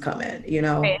corporations come in,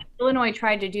 Right. Illinois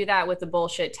tried to do that with the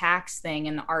bullshit tax thing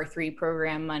and the R3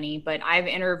 program money, but I've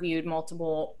interviewed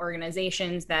multiple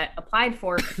organizations that applied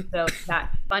for that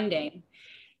funding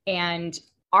and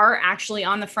are actually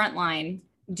on the front line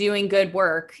doing good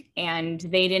work, and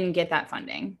they didn't get that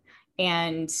funding.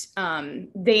 And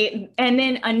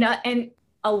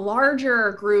a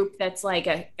larger group that's like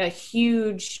a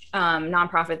huge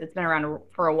nonprofit that's been around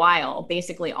for a while,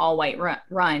 basically all white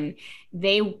run,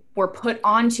 they were put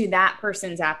onto that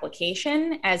person's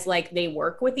application as like they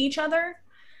work with each other.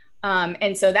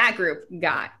 And so that group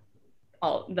got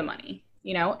all the money,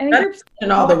 and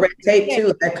all the red tape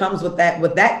too that comes with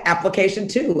that application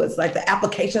too. It's like the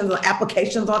applications on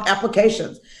applications on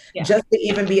applications. Yeah. Just to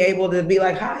even be able to be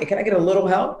like, hi, can I get a little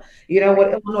help?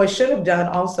 What Illinois should have done,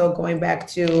 also going back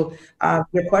to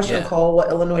your question, Cole, what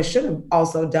Illinois should have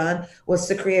also done was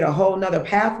to create a whole nother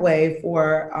pathway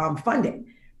for funding.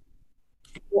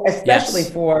 especially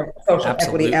Yes. for social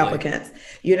Absolutely. equity applicants.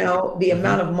 You know, the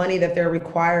amount of money that they're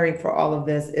requiring for all of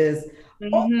this is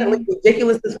ultimately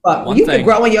ridiculous as fuck. One You could thing.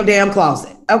 grow in your damn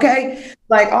closet, okay?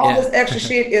 Like all Yeah. this extra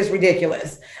shit is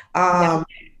ridiculous. I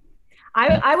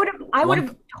would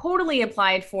have totally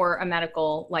applied for a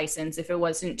medical license if it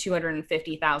wasn't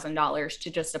 $250,000 to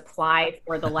just apply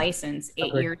for the license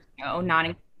 8 years ago,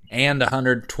 not and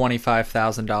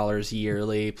 $125,000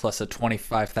 yearly plus a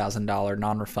 $25,000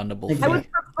 non-refundable fee. I would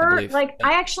prefer,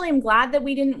 I actually am glad that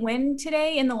we didn't win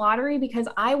today in the lottery, because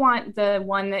I want the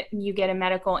one that you get a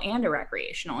medical and a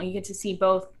recreational. You get to see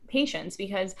both patients,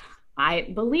 because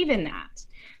I believe in that.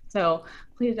 So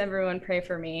please, everyone, pray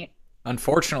for me.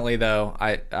 Unfortunately, though,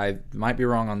 I might be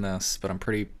wrong on this, but I'm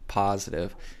pretty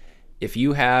positive. If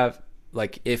you have,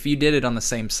 if you did it on the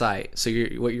same site, so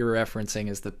what you're referencing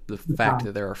is the fact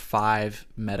that there are 5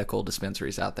 medical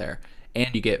dispensaries out there, and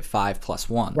you get 5 plus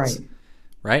 1s.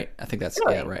 Right? I think that's,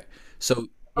 really? Yeah, right. So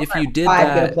if you did 5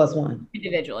 that... get a plus 1.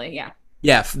 Individually, yeah.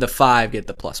 Yeah, the 5 get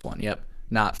the plus 1, yep.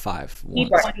 Not 5 ones.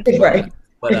 Right.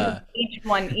 But,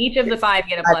 each of the 5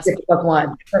 get a plus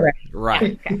 1. Correct.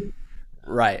 Right. Okay.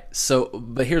 Right. So,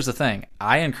 but here's the thing.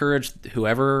 I encourage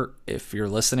whoever, if you're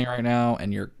listening right now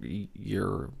and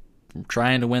you're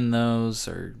trying to win those,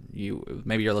 or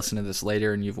maybe you're listening to this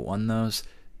later and you've won those,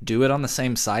 do it on the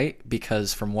same site,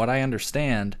 because from what I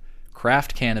understand,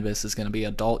 craft cannabis is going to be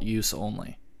adult use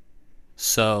only.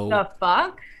 So the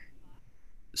fuck?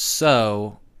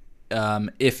 So,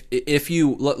 if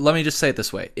you let me just say it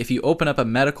this way: if you open up a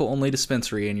medical only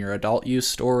dispensary and your adult use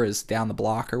store is down the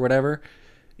block or whatever,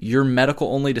 your medical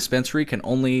only dispensary can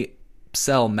only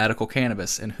sell medical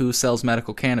cannabis. And who sells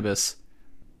medical cannabis?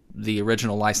 The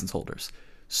original license holders.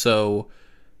 So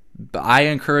I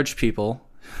encourage people,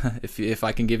 if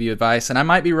I can give you advice, and I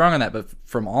might be wrong on that, but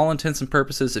from all intents and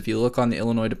purposes, if you look on the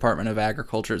Illinois Department of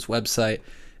Agriculture's website,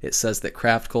 it says that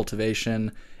craft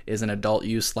cultivation is an adult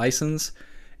use license,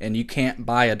 and you can't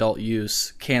buy adult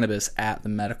use cannabis at the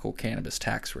medical cannabis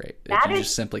tax rate. You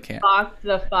just simply can't. Fuck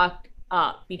the fuck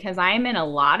up, because I am in a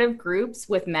lot of groups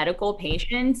with medical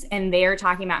patients, and they're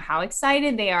talking about how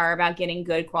excited they are about getting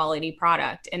good quality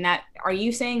product. And that, are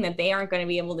you saying that they aren't going to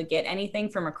be able to get anything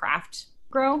from a craft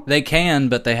grow? They can,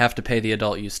 but they have to pay the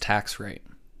adult use tax rate.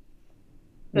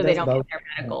 So they don't get their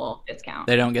medical discount.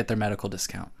 They don't get their medical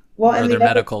discount. Well, or their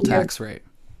medical tax rate.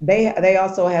 They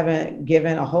also haven't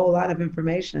given a whole lot of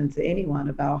information to anyone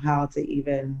about how to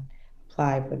even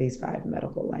apply for these 5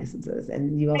 medical licenses.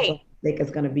 And you also think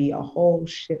it's going to be a whole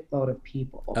shitload of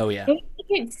people. Oh, yeah. They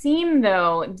make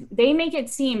it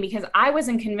seem, because I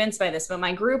wasn't convinced by this, but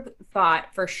my group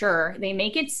thought for sure, they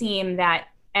make it seem that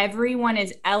everyone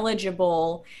is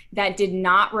eligible that did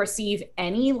not receive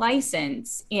any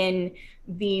license in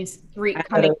these 3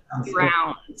 coming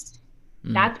rounds.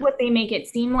 That's what they make it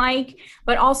seem like.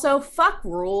 But also, fuck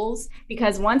rules,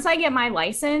 because once I get my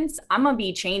license, I'm going to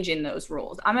be changing those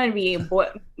rules. I'm going to be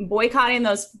boycotting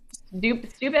those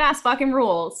stupid ass fucking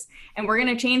rules, and we're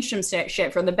going to change some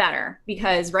shit for the better,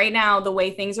 because right now, the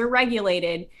way things are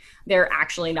regulated, they're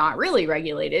actually not really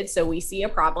regulated. So we see a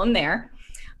problem there.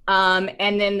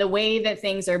 And then the way that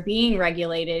things are being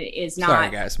regulated is not... Sorry,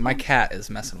 guys. My cat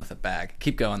is messing with a bag.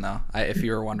 Keep going, though, if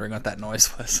you were wondering what that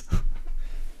noise was.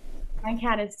 My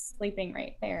cat is sleeping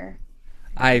right there.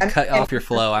 I cut off your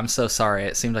flow. I'm so sorry.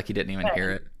 It seemed like you didn't even hear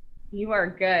it. You are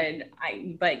good.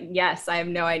 But yes, I have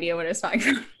no idea what it's talking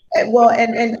about. Well,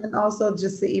 and also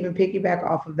just to even piggyback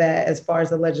off of that, as far as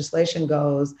the legislation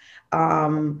goes,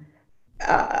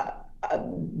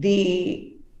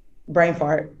 the brain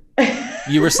fart.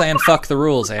 You were saying fuck the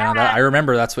rules, Anna. I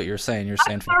remember that's what you were saying. You're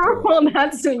saying fuck the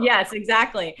rules. Yes,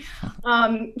 exactly.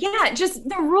 Just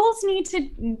the rules need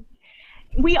to...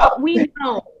 We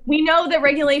know that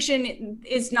regulation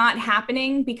is not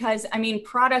happening, because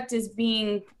product is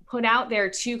being put out there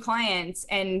to clients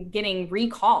and getting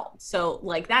recalled. So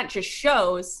that just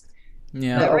shows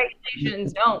that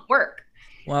regulations don't work.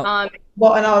 Well,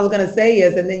 and all I was going to say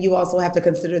is, and then you also have to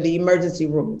consider the emergency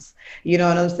rules, you know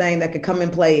what I'm saying, that could come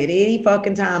and play at any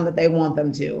fucking time that they want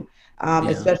them to.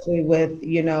 Especially with,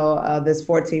 this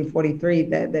 1443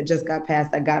 that just got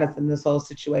passed, that got us in this whole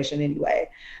situation anyway,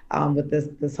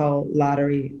 with this whole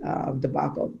lottery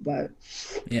debacle. But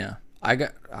yeah,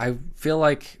 I feel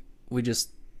like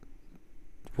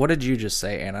what did you just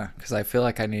say, Anna? Because I feel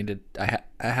like I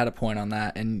had a point on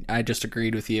that, and I just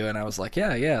agreed with you, and I was like,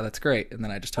 yeah, that's great, and then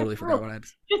I just totally forgot what I had.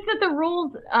 Just that the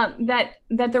rules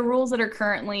that the rules that are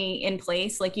currently in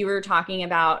place, like you were talking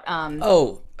about.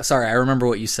 Oh, sorry, I remember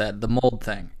what you said. The mold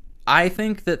thing. I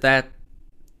think that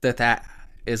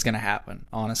is going to happen.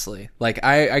 Honestly,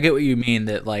 I get what you mean.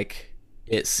 That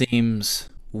it seems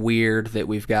weird that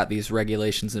we've got these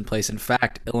regulations in place. In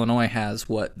fact, Illinois has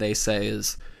what they say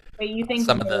is But you think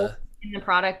some of the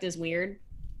product is weird?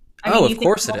 Of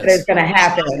course it is. It's going to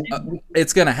happen.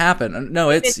 It's going to happen. No,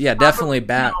 it's definitely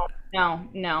bad.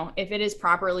 No. If it is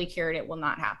properly cured, it will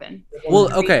not happen.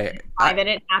 Well, okay. Why that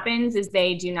it happens is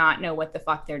they do not know what the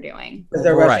fuck they're doing. Because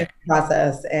they're rushing the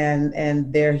process,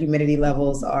 and their humidity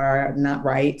levels are not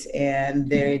right, and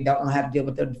they don't know how to deal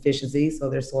with their deficiencies, so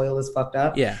their soil is fucked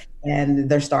up. Yeah. And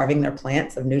they're starving their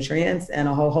plants of nutrients and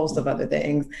a whole host of other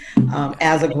things.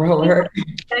 As a grower,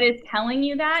 that is telling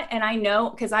you that, and I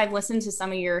know because I've listened to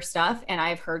some of your stuff, and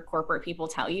I've heard corporate people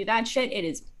tell you that shit. It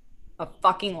is a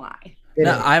fucking lie.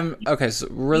 No, so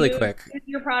really quick. Use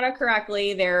your product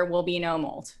correctly, there will be no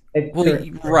mold. Well,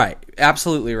 right,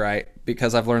 absolutely right,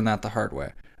 because I've learned that the hard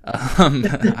way.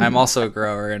 I'm also a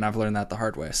grower, and I've learned that the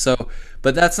hard way. So,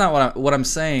 but that's not what I'm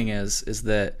saying is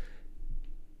that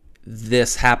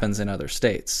this happens in other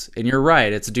states, and you're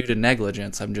right. It's due to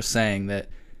negligence. I'm just saying that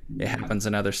it happens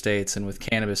in other states, and with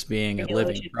cannabis being a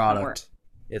living product,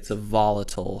 it's a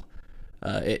volatile.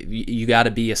 You got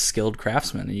to be a skilled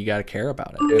craftsman, and you got to care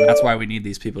about it, and that's why we need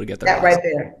these people to get their that right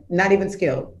there. Not even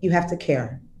skilled. You have to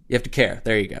care. You have to care.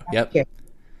 There you go. Yep.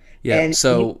 Yeah. And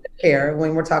so care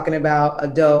when we're talking about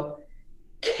adult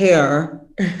care.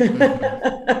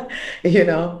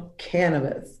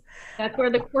 Cannabis. That's where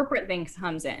the corporate thing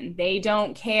comes in. They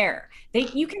don't care.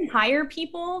 You can hire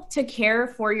people to care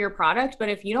for your product, but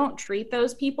if you don't treat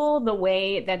those people the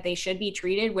way that they should be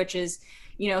treated, which is,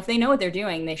 if they know what they're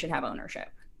doing, they should have ownership.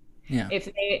 Yeah.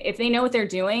 If they know what they're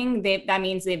doing, that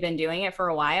means they've been doing it for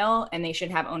a while, and they should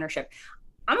have ownership.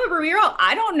 I'm a real.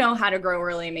 I don't know how to grow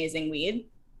really amazing weed.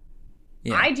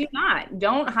 Yeah. I do not.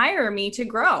 Don't hire me to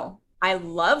grow. I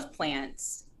love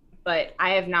plants, but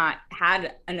I have not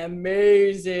had an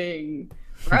amazing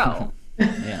grow.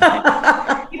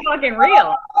 Yeah. Be fucking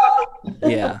real.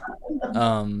 Yeah.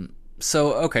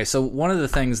 So one of the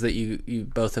things that you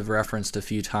both have referenced a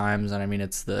few times, and I mean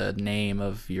it's the name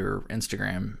of your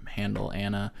Instagram handle,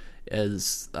 Anna,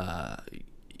 is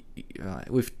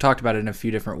we've talked about it in a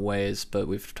few different ways, but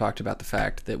we've talked about the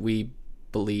fact that we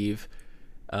believe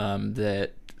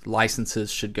that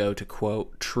licenses should go to,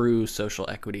 quote, true social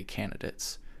equity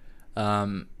candidates.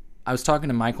 I was talking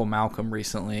to Michael Malcolm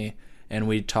recently, and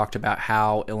we talked about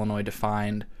how Illinois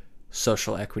defined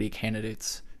social equity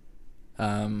candidates.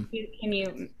 Can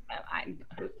you?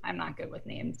 I'm not good with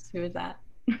names. Who is that?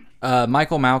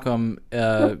 Michael Malcolm,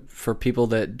 for people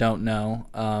that don't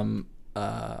know,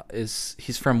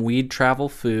 he's from Weed Travel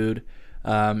Food.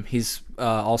 He's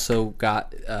also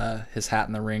got his hat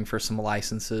in the ring for some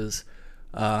licenses,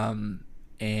 and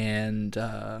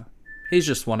he's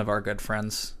just one of our good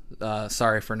friends.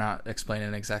 Sorry for not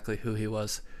explaining exactly who he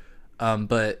was,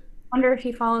 but I wonder if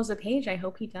he follows the page. I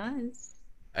hope he does.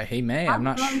 He may. I'm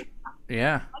not sure.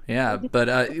 Yeah.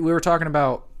 But we were talking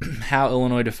about how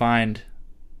Illinois defined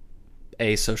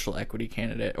a social equity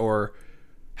candidate, or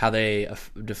how they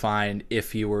defined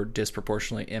if you were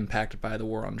disproportionately impacted by the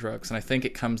war on drugs. And I think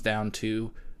it comes down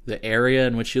to the area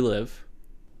in which you live,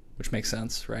 which makes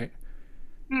sense, right?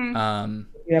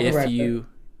 If you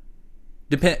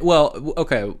depend, well,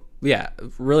 okay, yeah,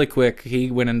 really quick,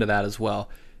 he went into that as well.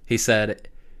 He said,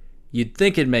 you'd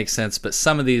think it makes sense, but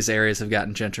some of these areas have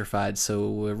gotten gentrified,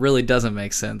 so it really doesn't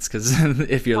make sense, because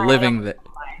if you're living there.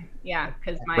 Yeah,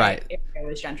 because my area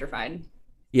was gentrified.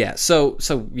 Yeah, so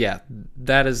yeah,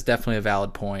 that is definitely a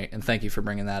valid point, and thank you for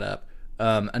bringing that up.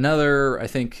 Another, I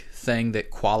think, thing that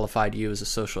qualified you as a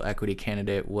social equity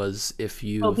candidate was if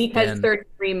you because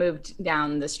 33 moved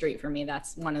down the street for me.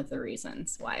 That's one of the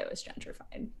reasons why it was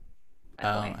gentrified.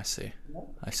 I see.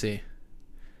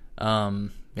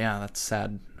 Yeah, that's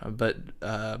sad. But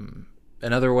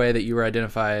another way that you were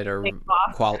identified or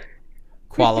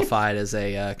qualified as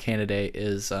a candidate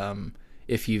is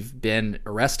if you've been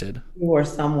arrested. Or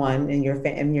someone in your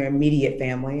immediate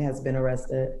family has been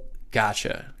arrested.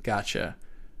 Gotcha.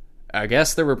 I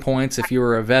guess there were points if you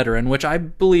were a veteran, which I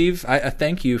believe, I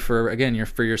thank you for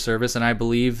your service, and I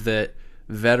believe that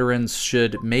veterans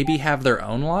should maybe have their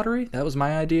own lottery. That was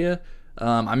my idea.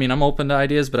 I mean, I'm open to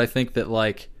ideas, but I think that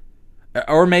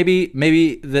or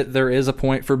maybe that there is a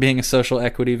point for being a social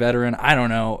equity veteran. I don't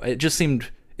know. It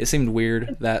seemed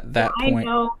weird that point.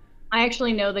 I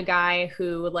actually know the guy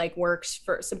who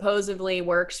supposedly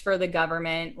works for the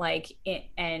government,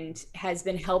 and has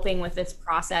been helping with this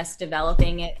process,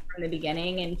 developing it from the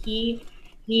beginning. And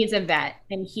he's a vet,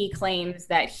 and he claims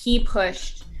that he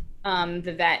pushed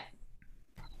the vet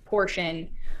portion.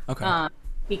 Okay.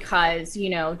 because, you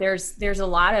know, there's a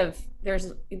lot of there's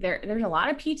a lot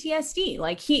of PTSD.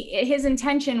 Like his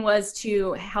intention was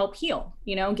to help heal,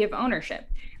 you know, give ownership,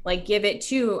 like give it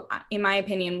to, in my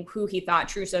opinion, who he thought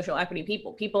true social equity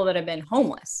people that have been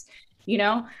homeless, you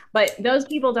know, but those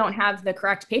people don't have the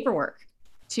correct paperwork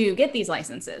to get these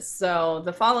licenses. So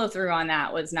the follow through on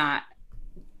that was not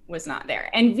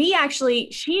there. And V actually,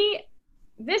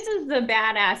 this is the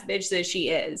badass bitch that she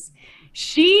is.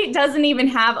 She doesn't even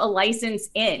have a license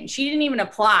in. She didn't even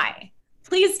apply.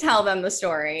 Please tell them the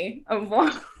story of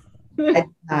what. I did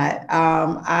not.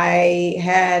 I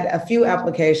had a few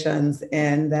applications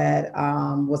in that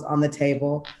was on the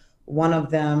table. One of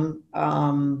them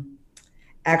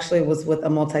actually was with a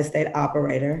multi-state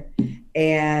operator.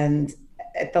 And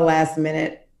at the last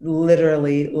minute,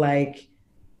 literally like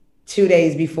 2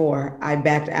 days before, I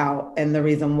backed out. And the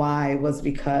reason why was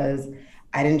because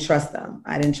I didn't trust them.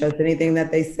 I didn't trust anything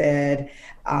that they said.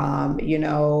 You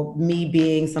know, me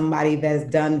being somebody that's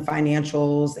done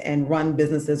financials and run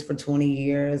businesses for 20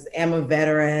 years, am a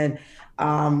veteran,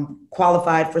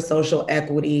 qualified for social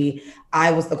equity.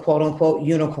 I was the quote unquote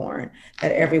unicorn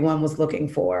that everyone was looking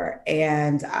for.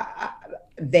 And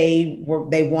they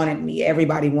wanted me,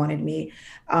 everybody wanted me.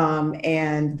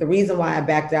 And the reason why I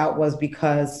backed out was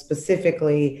because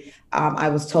specifically, I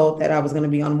was told that I was going to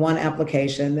be on one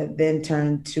application that then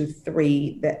turned to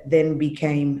 3, that then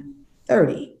became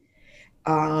 30.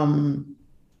 And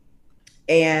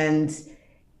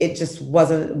it just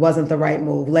wasn't the right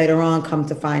move. Later on, come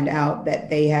to find out that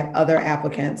they had other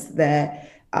applicants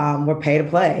that were pay to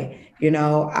play. You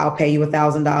know, I'll pay you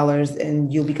 $1,000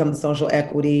 and you'll become the social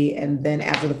equity. And then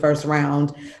after the first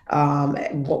round,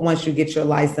 once you get your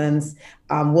license,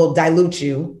 we'll dilute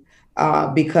you.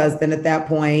 Because then at that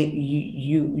point,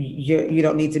 you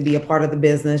don't need to be a part of the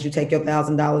business. You take your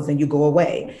 $1,000 and you go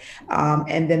away.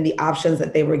 And then the options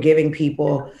that they were giving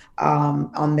people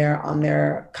on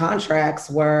their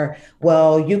contracts were,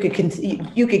 well, you could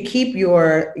keep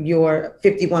your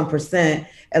 51%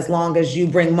 as long as you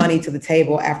bring money to the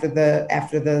table after the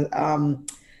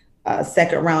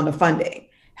second round of funding.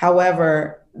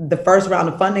 However, the first round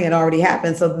of funding had already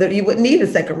happened, so that you wouldn't need a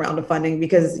second round of funding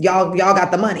because y'all got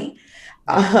the money.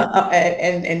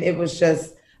 And it was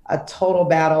just a total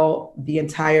battle the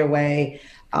entire way.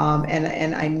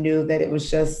 And I knew that it was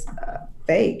just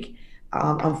fake.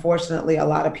 Unfortunately, a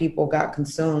lot of people got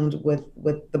consumed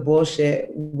with the bullshit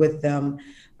with them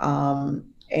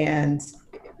and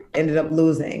ended up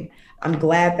losing. I'm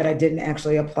glad that I didn't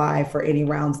actually apply for any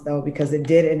rounds though, because it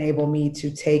did enable me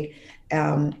to take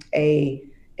a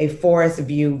forest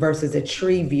view versus a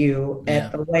tree view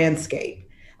at the landscape.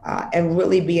 And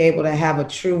really be able to have a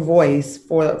true voice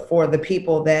for the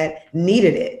people that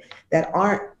needed it, that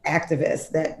aren't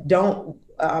activists, that don't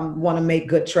want to make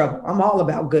good trouble. I'm all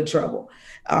about good trouble.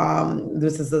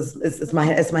 It's my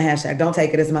hashtag. Don't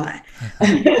take it as mine.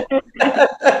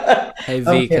 Hey V,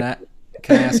 okay.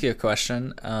 Can I ask you a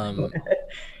question?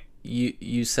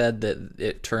 You said that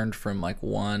it turned from like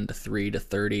 1 to 3 to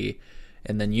 30,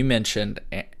 and then you mentioned,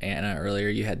 Anna, earlier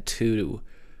you had 2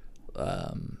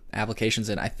 applications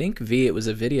in. I think V, it was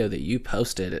a video that you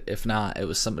posted. If not, it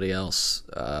was somebody else.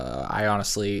 I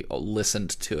honestly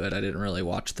listened to it. I didn't really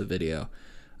watch the video.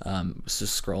 Was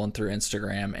just scrolling through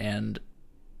Instagram, and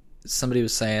somebody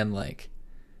was saying like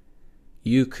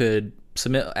you could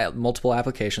submit multiple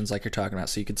applications like you're talking about,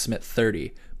 so you could submit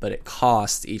 30, but it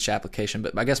costs each application.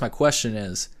 But I guess my question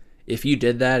is, if you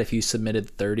did that, if you submitted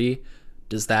 30,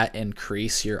 does that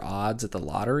increase your odds at the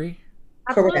lottery?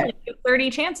 Absolutely. 30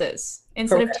 chances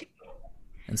instead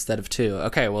of 2.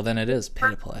 Okay, well then it is pay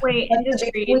to play.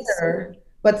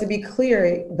 But to be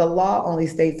clear, the law only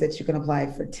states that you can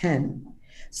apply for 10.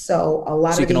 So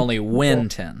you can only win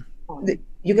 10.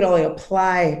 You can only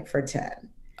apply for 10.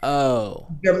 Oh.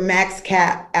 Your max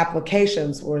cap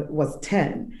applications was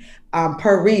 10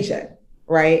 per region,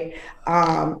 right?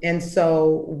 And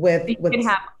so you could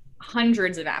have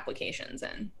hundreds of applications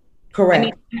in. Correct.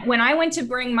 I mean, when I went to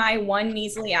bring my one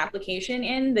measly application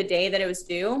in the day that it was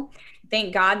due,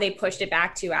 thank God they pushed it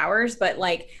back 2 hours. But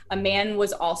like a man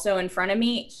was also in front of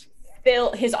me.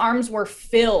 His arms were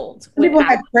filled. People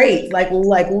had crates, wow.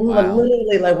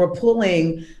 Literally, like we're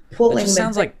pulling. It just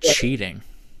sounds like cheating.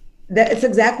 It's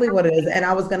exactly what it is. And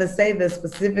I was going to say this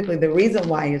specifically. The reason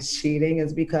why it's cheating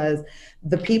is because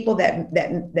the people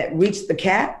that reached the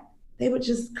cap, they would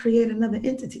just create another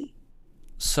entity.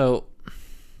 So.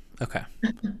 Okay.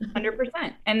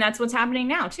 100%. And that's what's happening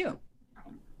now too.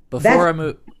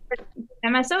 MSOs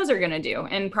are going to do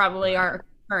and probably are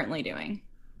currently doing.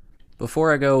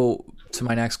 Before I go to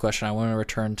my next question, I want to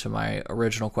return to my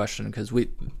original question because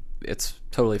it's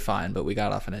totally fine, but we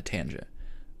got off on a tangent.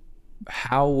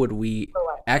 how would we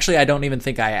actually, I don't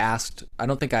think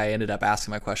I ended up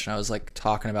asking my question. I was like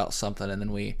talking about something and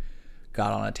then we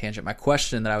got on a tangent. My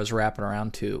question that I was wrapping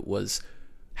around to was,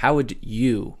 how would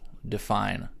you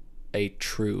define a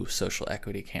true social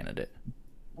equity candidate?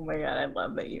 Oh my God, I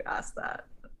love that you asked that.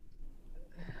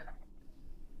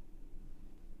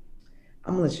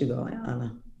 I'm gonna let you go,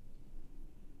 Anna.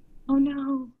 Oh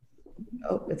no.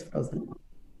 Oh, it's frozen.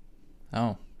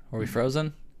 Oh, are we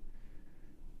frozen?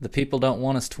 The people don't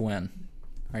want us to win.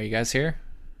 Are you guys here?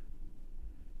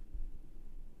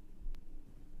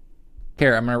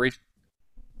 Here, I'm gonna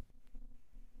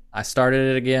I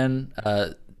started it again.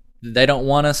 They don't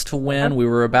want us to win. We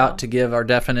were about to give our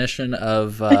definition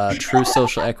of true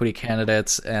social equity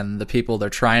candidates, and the people, they're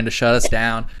trying to shut us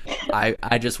down.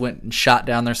 I just went and shot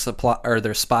down their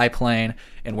their spy plane,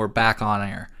 and we're back on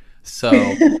air. So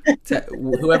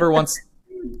whoever wants.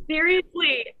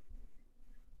 Seriously.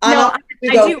 I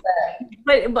do,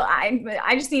 but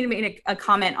I just need to make a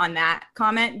comment on that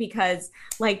comment, because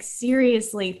like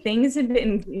seriously, things have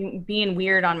been being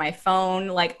weird on my phone.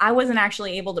 Like I wasn't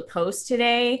actually able to post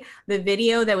today the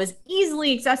video that was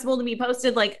easily accessible to be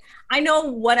posted. Like I know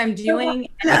what I'm doing.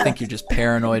 I think you're just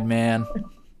paranoid, man.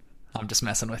 I'm just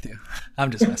messing with you.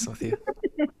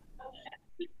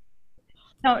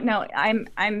 No,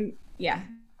 I'm yeah.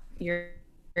 You're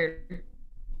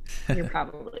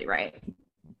probably right.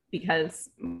 Because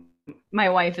my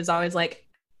wife is always like,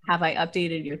 have I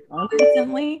updated your phone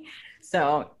recently?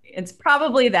 So it's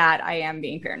probably that I am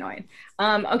being paranoid.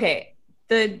 Okay.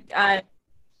 The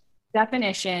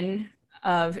definition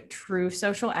of true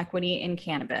social equity in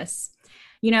cannabis.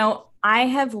 You know, I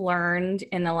have learned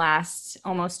in the last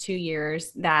almost 2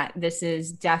 years that this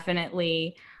is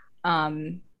definitely,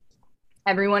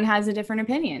 everyone has a different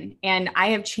opinion. And I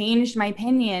have changed my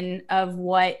opinion of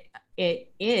what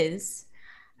it is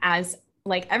as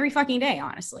like every fucking day,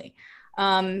 honestly.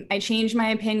 I changed my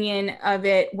opinion of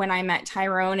it when I met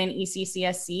Tyrone in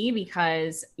ECCSC,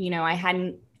 because, you know, I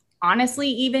hadn't honestly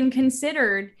even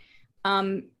considered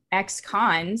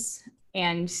ex-cons,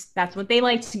 and that's what they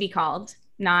like to be called,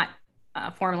 not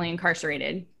formerly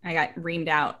incarcerated. I got reamed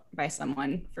out by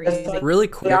someone for using. Really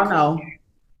quick.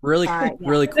 Really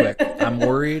yeah. quick. I'm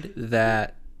worried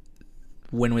that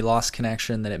when we lost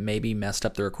connection that it maybe messed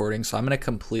up the recording. So I'm going to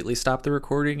completely stop the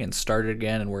recording and start it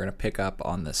again, and we're going to pick up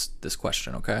on this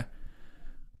question, okay?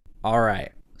 All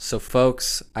right. So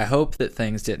folks, I hope that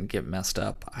things didn't get messed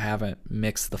up. I haven't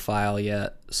mixed the file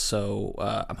yet, so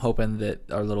I'm hoping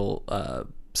that our little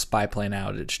spy plane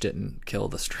outage didn't kill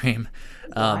the stream.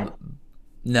 No,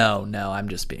 I'm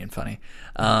just being funny.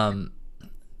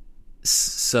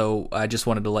 So I just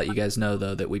wanted to let you guys know,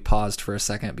 though, that we paused for a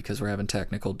second because we're having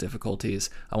technical difficulties.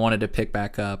 I wanted to pick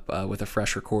back up with a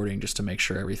fresh recording just to make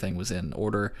sure everything was in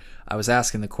order. I was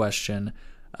asking the question,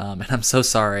 and I'm so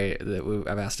sorry that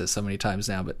I've asked it so many times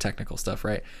now, but technical stuff,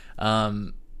 right?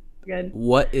 Good.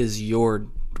 What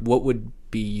would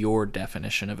be your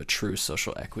definition of a true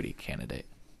social equity candidate?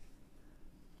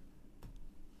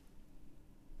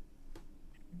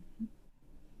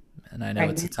 And I know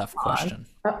it's a tough question.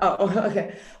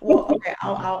 Okay. Well, okay,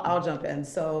 I'll jump in.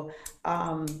 So,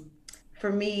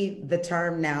 for me, the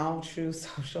term now, true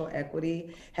social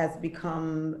equity, has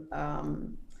become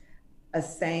a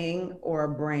saying or a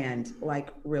brand like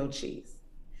real cheese.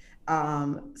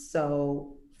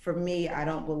 So for me, I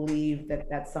don't believe that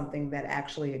that's something that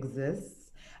actually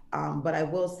exists. But I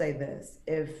will say this: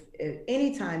 if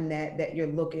anytime that you're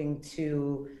looking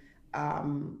to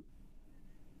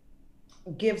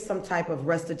give some type of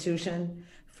restitution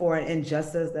for an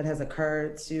injustice that has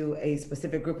occurred to a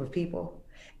specific group of people,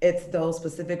 it's those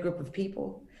specific group of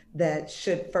people that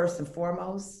should first and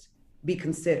foremost be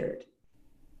considered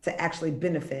to actually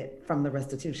benefit from the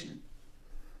restitution.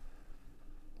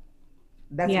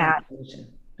 That's my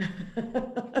position. Yeah.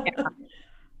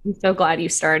 I'm so glad you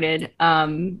started.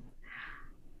 I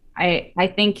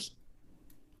think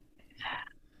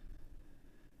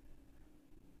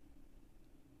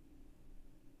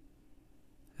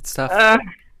it's tough.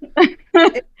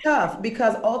 It's tough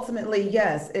because ultimately,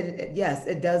 yes,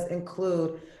 it does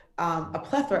include a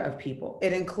plethora of people.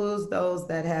 It includes those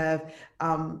that have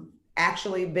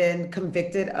actually been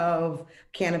convicted of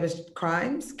cannabis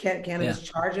crimes, cannabis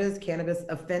charges, cannabis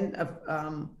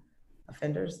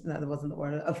offenders. No, that wasn't the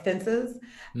word. Offenses.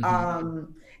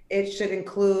 Mm-hmm. It should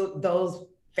include those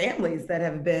families that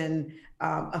have been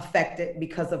affected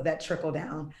because of that trickle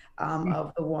down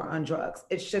of the war on drugs.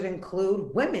 It should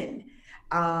include women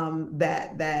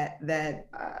that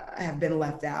have been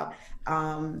left out.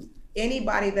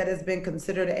 Anybody that has been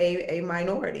considered a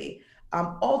minority.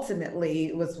 ultimately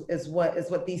is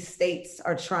what these states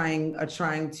are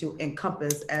trying to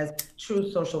encompass as true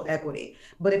social equity.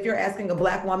 But if you're asking a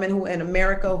Black woman who in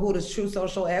America, who does true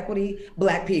social equity?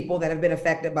 Black people that have been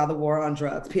affected by the war on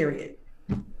drugs, period.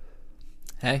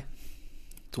 Hey,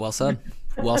 it's well said.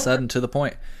 Well said and to the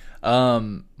point. Not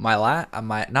my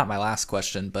last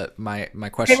question, but my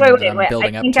question that I'm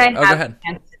building up to. Go ahead.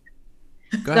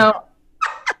 Go ahead. So,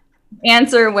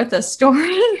 answer with a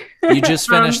story. You just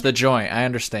finished the joint. I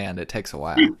understand. It takes a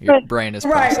while. Your brain is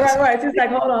processing. Right. She's like,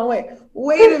 hold on, wait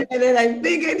a minute. I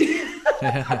think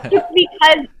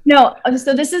because no.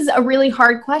 So this is a really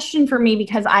hard question for me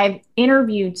because I've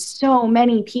interviewed so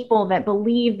many people that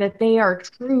believe that they are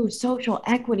true social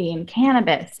equity in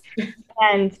cannabis,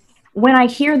 and when I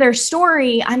hear their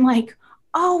story, I'm like,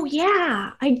 oh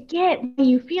yeah, I get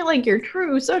you feel like you're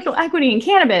true social equity in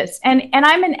cannabis. And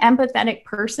I'm an empathetic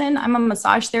person. I'm a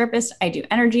massage therapist. I do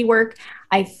energy work.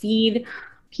 I feed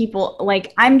people.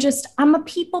 Like I'm a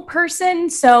people person.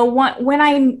 So when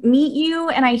I meet you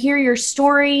and I hear your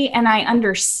story and I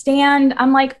understand,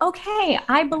 I'm like, okay,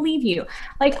 I believe you.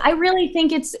 Like, I really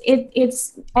think I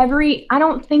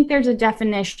don't think there's a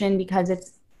definition because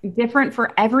it's different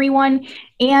for everyone.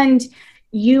 And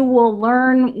you will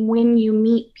learn when you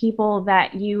meet people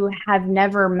that you have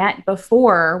never met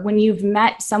before, when you've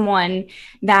met someone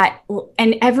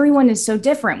and everyone is so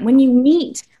different. When you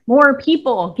meet more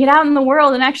people, get out in the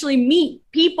world and actually meet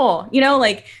people,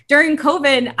 like during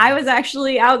COVID, I was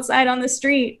actually outside on the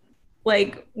street,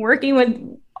 like working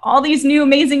with all these new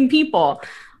amazing people.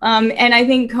 And I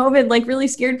think COVID like really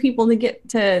scared people to get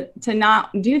to not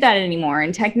do that anymore.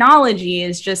 And technology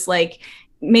is just like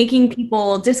making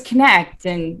people disconnect.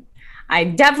 And I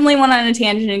definitely went on a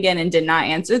tangent again and did not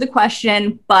answer the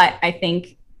question, but I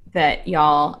think that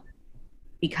y'all,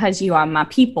 because you are my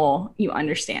people, you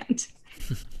understand.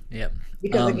 Yep.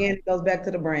 Because again, it goes back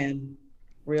to the brand.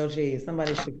 Real cheese.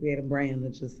 Somebody should create a brand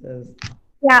that just says.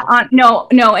 Yeah, no,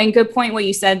 and good point what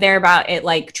you said there about it,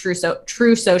 like true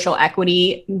social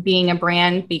equity being a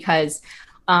brand, because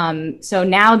so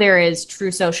now there is true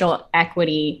social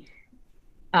equity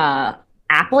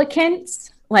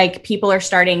applicants. Like people are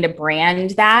starting to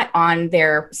brand that on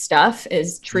their stuff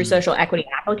as true social equity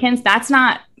applicants. That's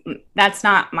not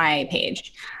my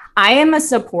page. I am a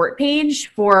support page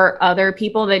for other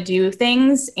people that do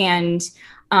things, and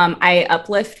I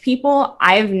uplift people.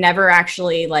 I've never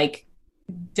actually like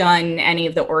done any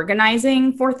of the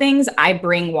organizing for things. I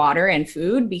bring water and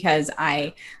food because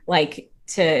I like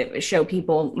to show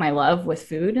people my love with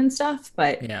food and stuff.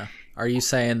 But yeah, are you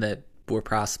saying that we're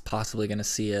possibly going to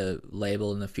see a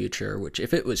label in the future, which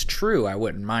if it was true, I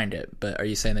wouldn't mind it, but are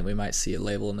you saying that we might see a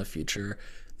label in the future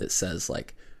that says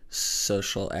like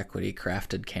social equity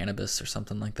crafted cannabis or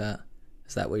something like that?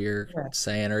 Is that what you're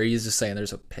saying? Or are you just saying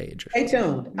there's a page? Stay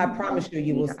tuned. I promise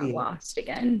you will see it. Lost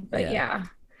again, but yeah.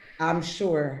 I'm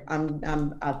sure. I'm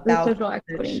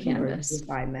 1,000% sure you'll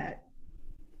find that.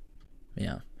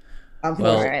 Yeah. I'm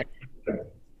sure.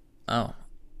 I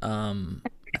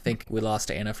think we lost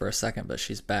Anna for a second, but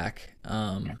she's back.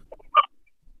 Okay.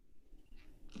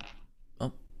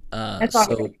 I thought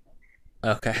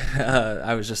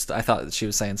that she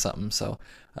was saying something. So,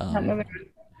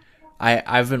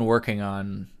 I've been working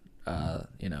on,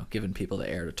 giving people the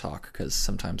air to talk because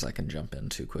sometimes I can jump in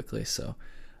too quickly. So.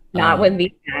 Not with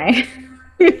these guys.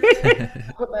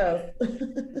 What else?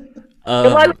 Good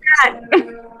luck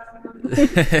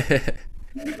with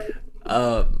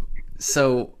that.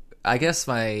 So I guess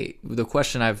the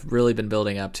question I've really been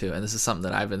building up to, and this is something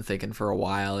that I've been thinking for a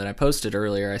while, and I posted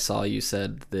earlier. I saw you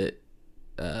said that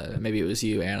maybe it was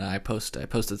you, Anna. I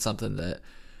posted something that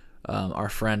our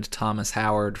friend Thomas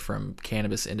Howard from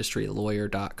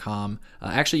CannabisIndustryLawyer.com.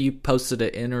 Actually, you posted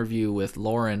an interview with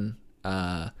Lauren.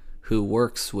 Who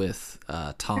works with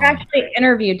Tom. I actually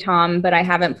interviewed Tom, but I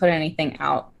haven't put anything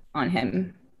out on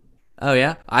him. Oh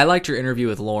yeah, I liked your interview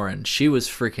with Lauren. She was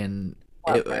freaking.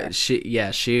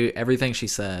 She everything she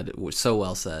said was so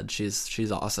well said.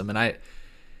 She's awesome, and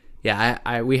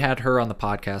we had her on the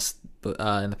podcast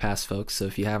in the past, folks. So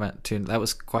if you haven't tuned, that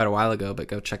was quite a while ago, but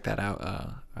go check that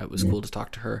out. It was cool to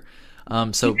talk to her.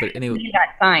 But anyway,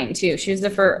 that sign too. She was the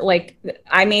first. Like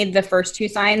I made the first two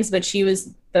signs, but she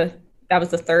was that was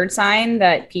the third sign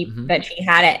that that she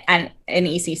had at an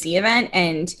ECC event,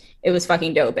 and it was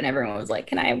fucking dope. And everyone was like,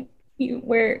 "Can I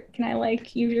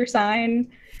like use your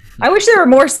sign?" I wish there were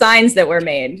more signs that were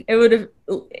made.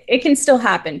 It can still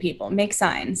happen. People make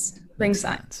signs, bring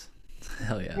signs.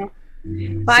 Hell yeah!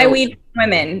 Buy weed from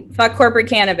women, fuck corporate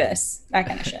cannabis, that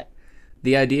kind of shit.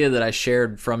 The idea that I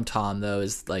shared from Tom though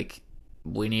is like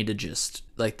we need to just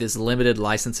like this limited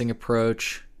licensing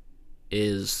approach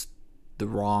is the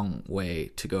wrong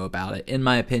way to go about it, in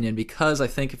my opinion, because I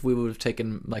think if we would have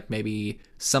taken like maybe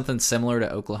something similar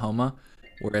to Oklahoma,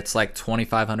 where it's like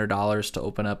 $2,500 to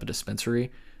open up a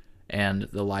dispensary and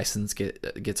the license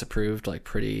gets approved like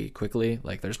pretty quickly,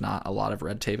 like there's not a lot of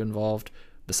red tape involved,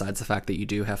 besides the fact that you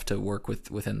do have to work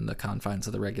within the confines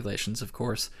of the regulations, of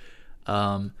course.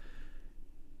 My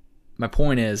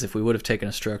point is, if we would have taken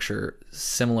a structure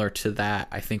similar to that,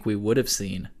 I think we would have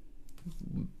seen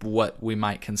what we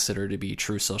might consider to be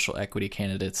true social equity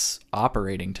candidates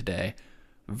operating today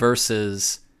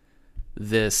versus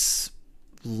this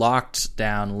locked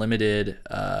down, limited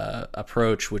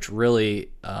approach, which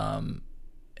really,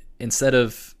 instead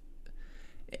of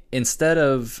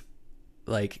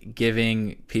like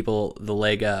giving people the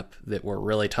leg up that we're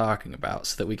really talking about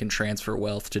so that we can transfer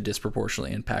wealth to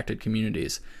disproportionately impacted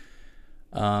communities,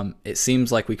 it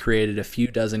seems like we created a few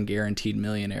dozen guaranteed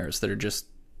millionaires that are just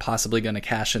possibly going to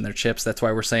cash in their chips. That's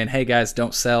why we're saying, hey guys,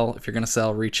 don't sell. If you're going to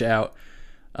sell, reach out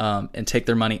and take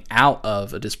their money out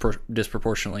of a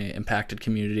disproportionately impacted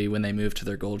community when they move to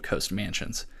their Gold Coast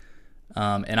mansions.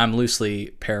 And I'm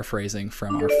loosely paraphrasing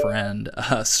from our friend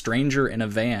Stranger in a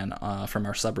Van from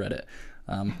our subreddit.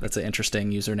 That's an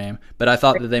interesting username. But I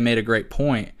thought that they made a great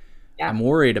point. Yeah. I'm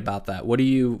worried about that. What do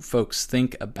you folks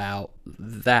think about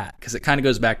that? Because it kind of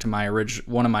goes back to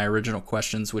one of my original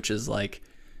questions, which is like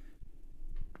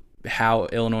how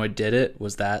Illinois did it.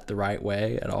 Was that the right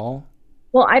way at all?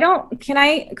 Well, can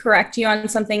I correct you on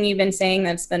something you've been saying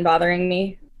that's been bothering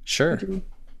me? Sure.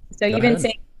 So you've been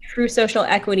saying true social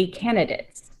equity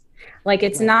candidates. Like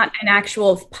it's not an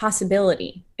actual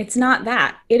possibility. It's not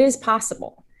that. It is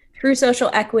possible. True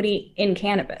social equity in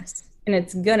cannabis, and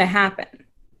it's gonna happen.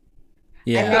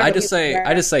 Yeah, I just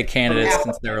say candidates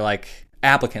since they were like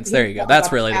applicants. There you go.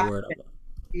 That's really the word.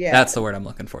 Yeah, that's the word I'm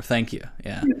looking for. Thank you.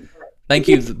 Yeah, thank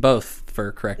you both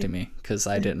for correcting me because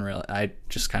I didn't really. I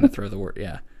just kind of throw the word.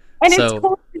 Yeah, and it's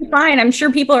totally fine. I'm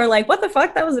sure people are like, "What the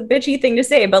fuck? That was a bitchy thing to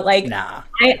say." But like, nah.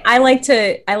 I like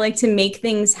to make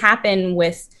things happen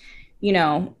with,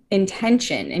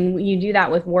 intention, and you do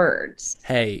that with words.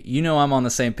 Hey, I'm on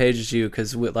the same page as you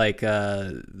because with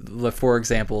for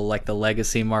example, like the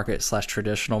legacy market /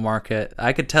 traditional market,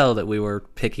 I could tell that we were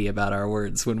picky about our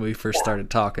words when we first started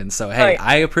talking. So hey,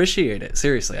 I appreciate it.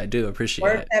 Seriously, I do appreciate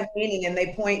it. Words have meaning and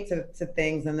they point to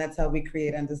things, and that's how we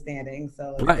create understanding.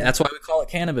 So right, that's why we call it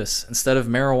cannabis instead of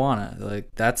marijuana.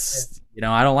 Like that's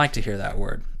I don't like to hear that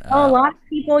word. A lot of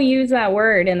people use that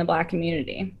word in the Black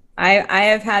community. I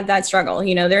have had that struggle.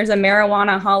 There's a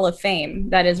marijuana hall of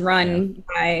fame that is run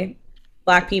by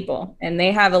Black people, and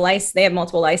they have they have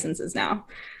multiple licenses now.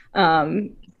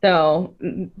 So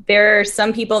there are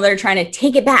some people that are trying to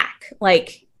take it back,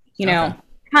 like,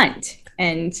 hunt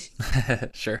and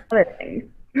sure. Other things.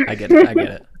 I get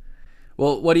it.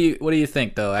 Well, what do you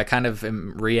think though? I kind of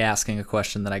am re-asking a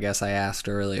question that I guess I asked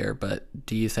earlier, but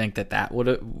do you think that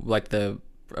would, like the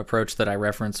approach that I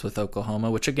referenced with Oklahoma,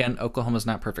 which again, Oklahoma's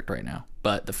not perfect right now,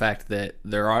 but the fact that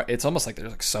it's almost like there's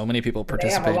like so many people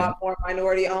participating. They have a lot more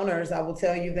minority owners, I will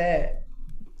tell you that.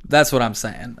 That's what I'm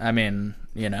saying. I mean,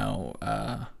 and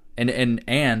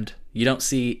you don't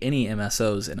see any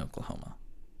MSOs in Oklahoma.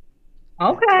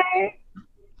 Okay.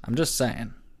 I'm just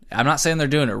saying. I'm not saying they're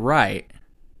doing it right,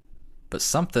 but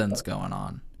something's going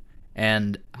on.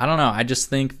 And I don't know, I just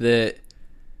think that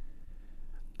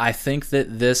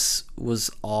this was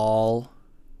all,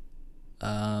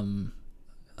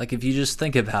 like if you just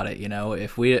think about it,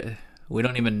 if we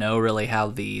don't even know really how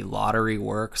the lottery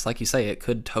works, like you say, it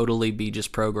could totally be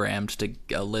just programmed to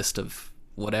a list of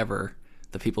whatever,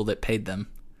 the people that paid them.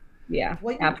 Yeah.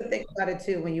 Well, you have to think about it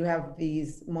too, when you have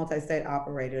these multi-state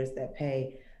operators that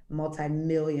pay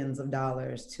multi-millions of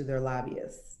dollars to their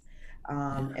lobbyists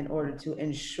in order to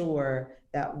ensure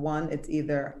that one, it's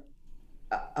either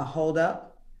a holdup,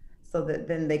 so that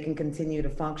then they can continue to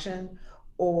function,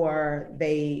 or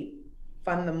they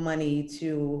fund the money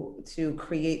to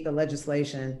create the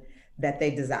legislation that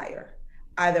they desire.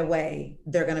 Either way,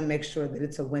 they're going to make sure that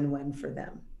it's a win-win for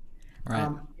them.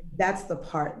 Right. That's the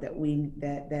part that we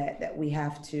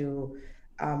have to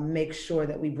make sure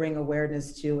that we bring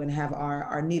awareness to and have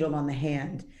our needle on the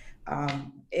hand,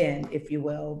 if you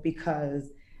will,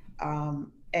 because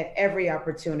at every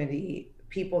opportunity,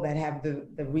 people that have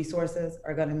the resources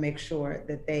are going to make sure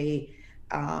that they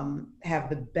have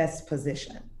the best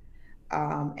position.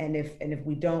 And if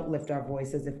we don't lift our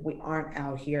voices, if we aren't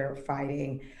out here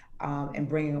fighting and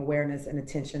bringing awareness and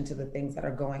attention to the things that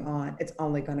are going on, it's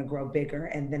only going to grow bigger,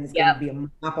 and then it's going to be a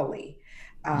monopoly.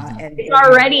 And it's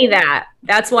already that.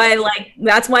 That's why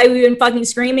we've been fucking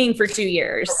screaming for 2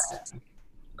 years.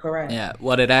 Correct. Yeah,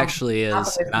 what it actually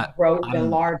is, growth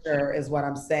and larger is what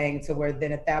I'm saying, to where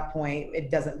then at that point, it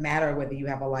doesn't matter whether you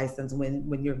have a license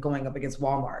when you're going up against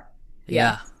Walmart.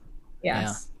 Yeah.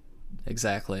 Yes. Yeah,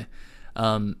 exactly.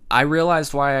 I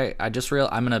realized why I'm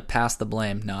going to pass the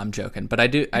blame. No, I'm joking. But I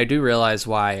do realize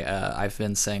why I've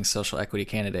been saying social equity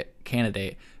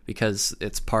candidate because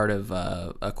it's part of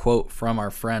a quote from our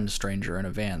friend Stranger in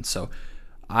a Van. So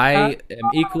I am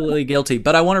equally guilty,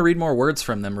 but I want to read more words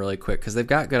from them really quick because they've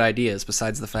got good ideas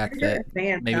besides the fact that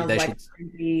maybe they should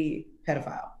be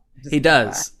pedophile. He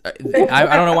does.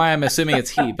 I don't know why I'm assuming it's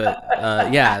he, but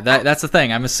yeah, that's the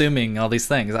thing. I'm assuming all these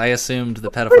things. I assumed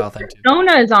the pedophile thing too.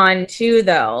 Persona's on too,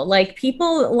 though. Like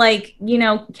people, like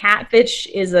catfish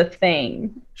is a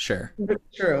thing. Sure.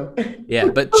 True. Yeah,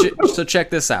 but so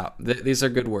check this out. These are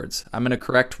good words. I'm going to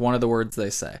correct one of the words they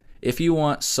say. If you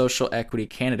want social equity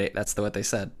candidate, that's what they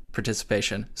said,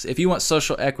 participation. So if you want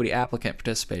social equity applicant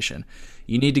participation,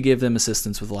 you need to give them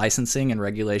assistance with licensing and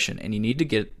regulation, and you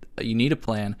need a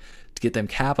plan to get them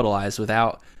capitalized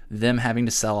without them having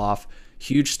to sell off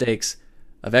huge stakes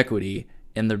of equity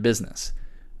in their business.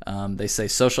 They say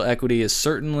social equity is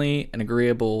certainly an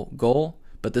agreeable goal,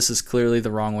 but this is clearly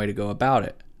the wrong way to go about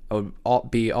it. I would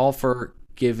be all for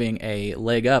giving a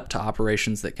leg up to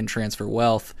operations that can transfer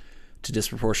wealth to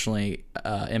disproportionately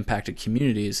impacted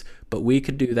communities, but we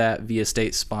could do that via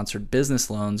state-sponsored business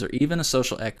loans or even a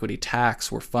social equity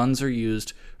tax where funds are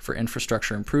used for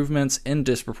infrastructure improvements in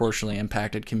disproportionately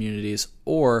impacted communities,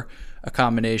 or a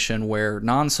combination where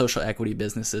non-social equity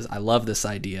businesses, I love this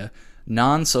idea,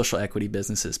 non-social equity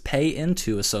businesses pay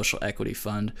into a social equity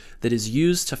fund that is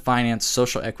used to finance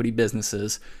social equity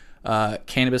businesses,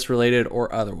 cannabis-related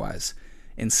or otherwise.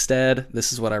 Instead,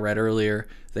 this is what I read earlier,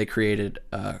 they created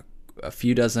a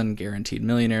few dozen guaranteed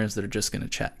millionaires that are just going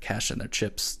to cash in their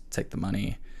chips, take the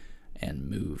money, and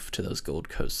move to those Gold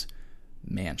Coast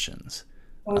mansions.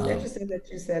 Well, it's interesting that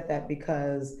you said that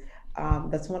because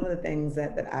that's one of the things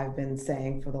that I've been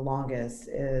saying for the longest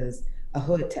is a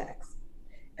hood tax.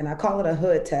 And I call it a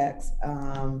hood tax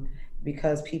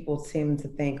because people seem to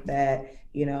think that,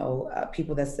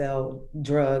 people that sell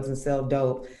drugs and sell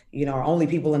dope, are only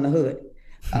people in the hood,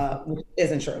 which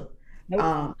isn't true.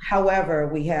 However,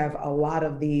 we have a lot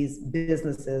of these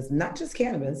businesses, not just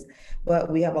cannabis,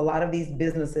 but we have a lot of these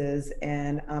businesses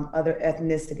and other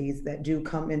ethnicities that do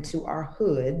come into our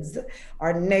hoods,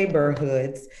 our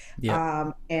neighborhoods,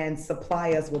 and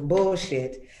supply us with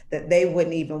bullshit that they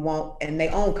wouldn't even want in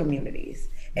their own communities.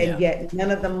 And yet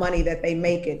none of the money that they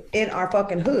make it in our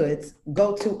fucking hoods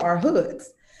go to our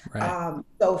hoods. Right.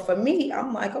 So for me,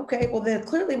 I'm like, okay, well then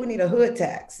clearly we need a hood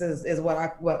tax is what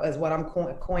I'm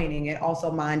coining, and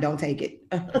also mine don't take it.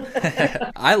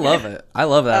 I love it. I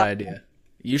love that idea.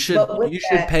 You should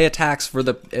pay a tax for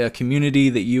the community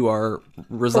that you are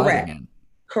residing in.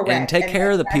 Correct. And take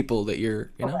care of the people that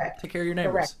you're, take care of your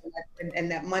neighbors. Correct. And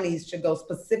that money should go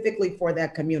specifically for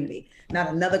that community, not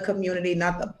another community,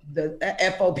 not the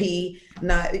FOP,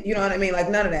 not, you know what I mean? Like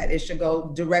none of that. It should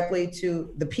go directly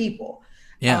to the people.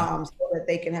 So that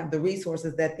they can have the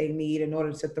resources that they need in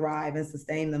order to thrive and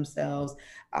sustain themselves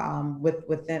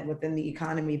within the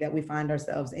economy that we find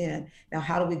ourselves in. Now,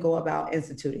 how do we go about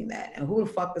instituting that? And who the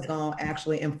fuck is going to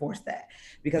actually enforce that?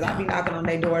 Because I'd be knocking on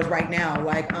their doors right now,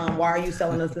 like, why are you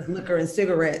selling us this liquor and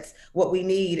cigarettes? What we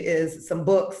need is some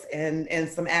books and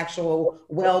some actual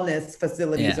wellness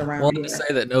facilities around here. Well, to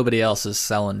say that nobody else is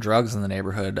selling drugs in the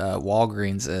neighborhood,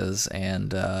 Walgreens is,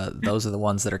 and those are the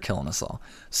ones that are killing us all.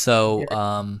 So,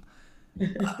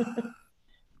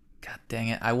 God dang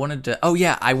it. I wanted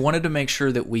to make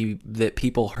sure that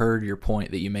people heard your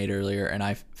point that you made earlier, and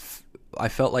I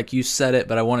felt like you said it,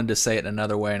 but I wanted to say it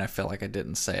another way, and I felt like I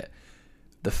didn't say it.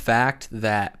 The fact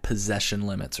that possession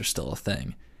limits are still a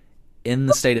thing in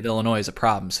the state of Illinois is a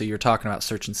problem. So you're talking about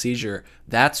search and seizure.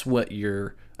 I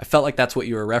felt like that's what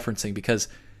you were referencing, because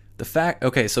the fact,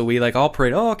 okay, so we all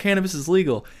parade, cannabis is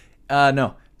legal.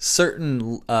 No,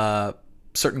 certain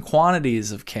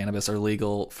quantities of cannabis are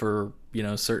legal for,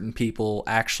 certain people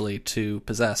actually to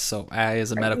possess. So I,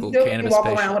 as a medical cannabis walk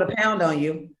patient, around with a pound on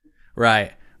you.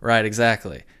 Right,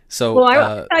 exactly. So, well,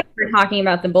 I thought you were talking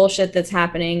about the bullshit that's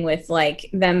happening with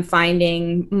them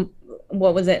finding,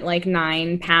 what was it,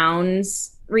 9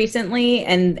 pounds recently,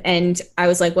 and I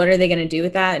was like, what are they going to do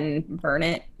with that and burn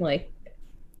it?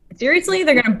 Seriously,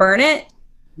 they're going to burn it?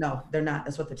 No, they're not.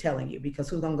 That's what they're telling you, because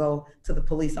who's going to go to the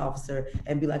police officer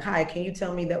and be like, hi, can you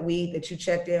tell me that weed that you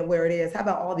checked in where it is? How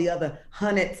about all the other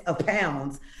hundreds of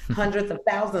pounds, hundreds of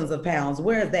thousands of pounds?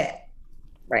 Where is that?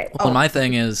 Right. Well, my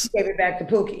thing is, gave it back to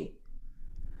Pookie.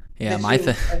 Yeah, my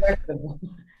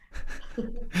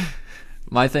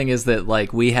thing is that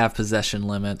we have possession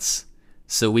limits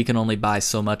So we can only buy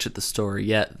so much at the store,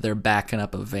 yet they're backing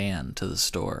up a van to the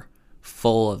store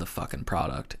full of the fucking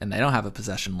product, and they don't have a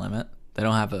possession limit. They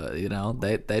don't have a,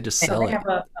 they just sell it.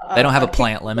 They don't have a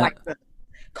plant limit.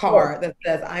 Card that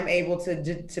says I'm able to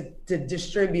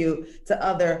distribute to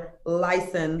other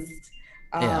licensed.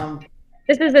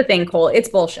 This is the thing, Cole. It's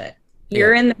bullshit.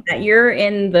 You're in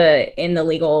the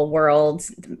legal world,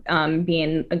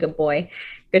 being a good boy.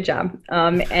 Good job.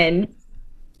 And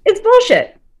it's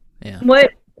bullshit. Yeah.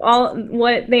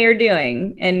 What they are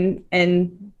doing, and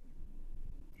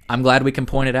I'm glad we can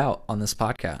point it out on this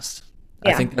podcast.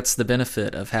 Yeah. I think that's the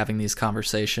benefit of having these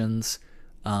conversations.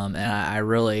 And I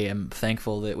really am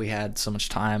thankful that we had so much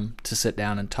time to sit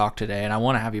down and talk today. And I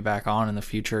want to have you back on in the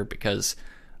future because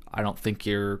I don't think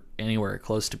you're anywhere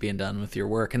close to being done with your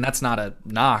work. And that's not a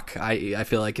knock. I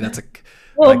feel like that's a...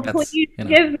 Well, please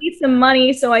give me some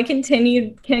money so I can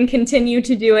continue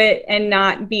to do it and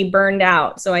not be burned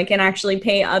out, so I can actually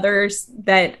pay others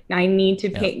that I need to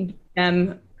pay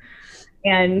them.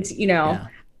 And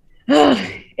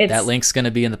that link's going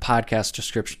to be in the podcast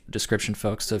description,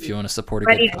 folks. So if you want to support a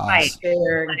good cause,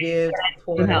 share, give,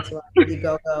 support to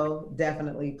Indiegogo,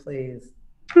 definitely, please.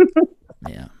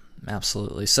 Yeah,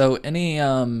 absolutely. So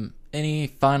any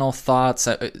final thoughts?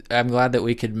 I'm glad that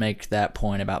we could make that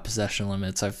point about possession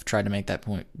limits. I've tried to make that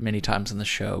point many times in the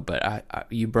show, but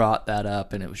you brought that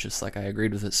up, and it was just like I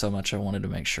agreed with it so much. I wanted to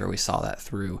make sure we saw that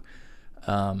through.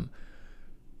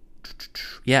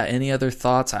 Yeah. Any other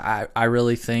thoughts? I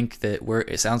really think that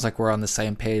it sounds like we're on the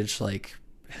same page. Like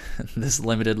this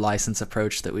limited license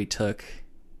approach that we took,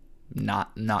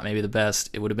 not maybe the best.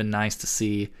 It would have been nice to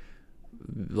see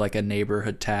like a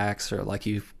neighborhood tax, or like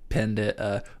you pinned it,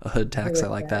 a hood tax. I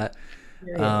like that.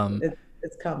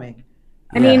 It's coming.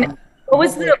 I mean, what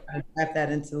was wrap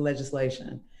that into the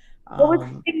legislation? What was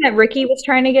the thing that Ricky was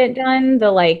trying to get done?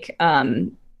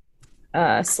 The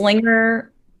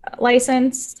slinger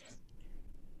license.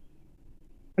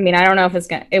 I mean, I don't know if it's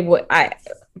gonna.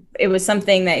 It was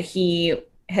something that he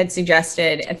had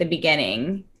suggested at the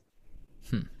beginning.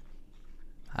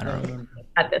 I don't know.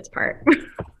 At this part.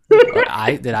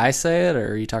 Did I say it,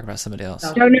 or are you talking about somebody else?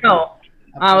 No.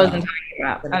 I wasn't talking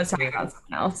about. I was talking about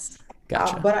something else.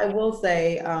 Gotcha. But I will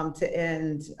say, to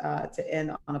end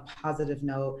on a positive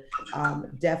note,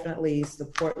 definitely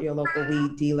support your local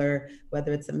weed dealer,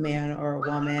 whether it's a man or a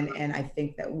woman. And I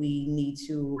think that we need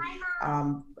to.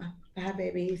 Hi,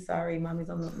 baby. Sorry, mommy's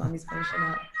finishing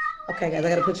up. Okay, guys, I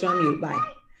gotta put you on mute. Bye.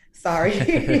 Sorry.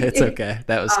 It's okay.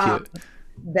 That was cute.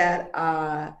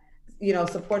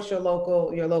 Support your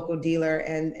local dealer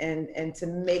and to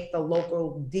make the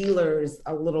local dealers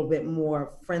a little bit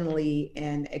more friendly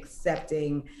and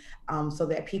accepting, so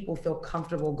that people feel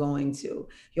comfortable going to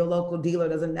your local dealer.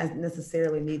 Doesn't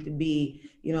necessarily need to be,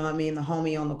 the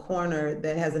homie on the corner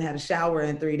that hasn't had a shower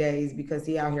in 3 days because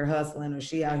he out here hustling or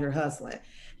she out here hustling.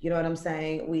 You know what I'm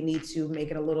saying? We need to make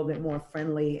it a little bit more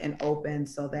friendly and open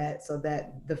so that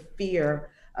the fear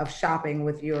of shopping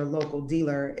with your local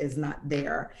dealer is not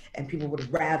there, and people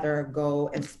would rather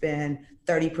go and spend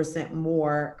 30%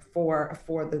 more for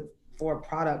a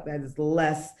product that is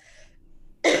less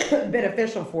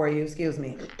beneficial for you. Excuse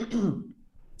me.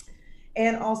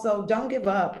 And also, don't give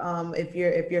up. If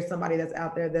you're somebody that's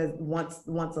out there that wants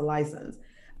a license.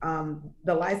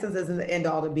 The license isn't the end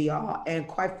all to be all. And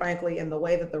quite frankly, in the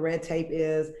way that the red tape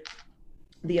is,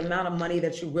 the amount of money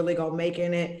that you really gonna make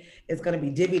in it is gonna be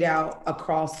divvied out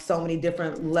across so many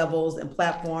different levels and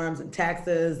platforms and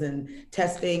taxes and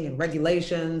testing and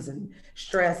regulations and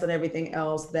stress and everything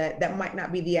else that might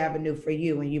not be the avenue for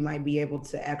you. And you might be able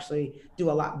to actually do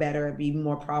a lot better and be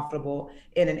more profitable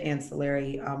in an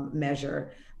ancillary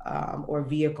measure or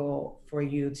vehicle for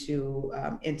you to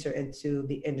enter into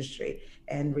the industry.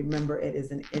 And remember, it is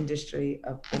an industry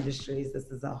of industries. This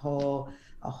is a whole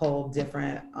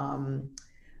different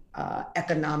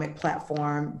economic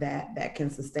platform that can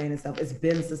sustain itself. It's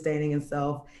been sustaining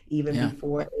itself even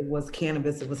before it was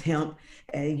cannabis. It was hemp,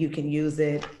 and you can use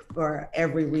it for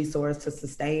every resource to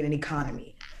sustain an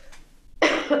economy.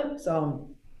 So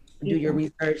do your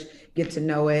research, get to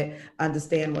know it,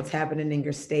 understand what's happening in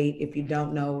your state. If you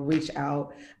don't know, reach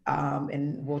out,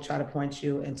 and we'll try to point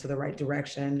you into the right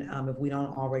direction. If we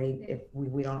don't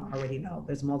already know,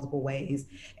 there's multiple ways.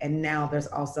 And now there's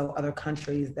also other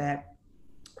countries that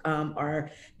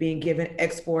are being given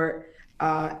export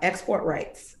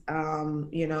rights,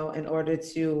 in order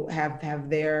to have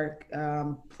their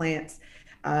plants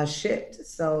shipped.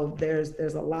 So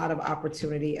there's a lot of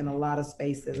opportunity in a lot of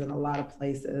spaces and a lot of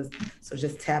places. So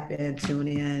just tap in, tune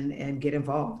in, and get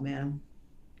involved, man.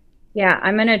 Yeah,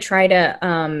 I'm gonna try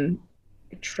to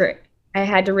I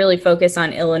had to really focus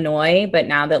on Illinois, but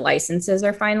now that licenses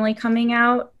are finally coming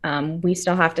out, we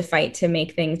still have to fight to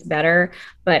make things better.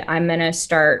 But I'm going to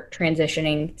start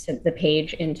transitioning to the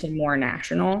page into more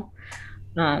national,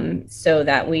 so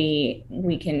that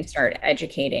we can start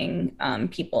educating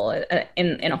people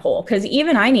in a whole. Because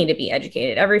even I need to be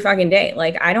educated every fucking day.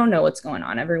 Like, I don't know what's going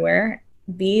on everywhere.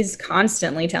 Bee's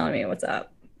constantly telling me what's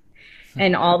up,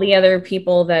 and all the other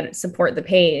people that support the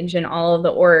page and all of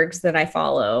the orgs that I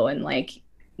follow, and like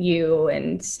you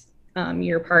and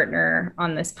your partner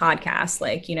on this podcast,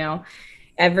 like, you know,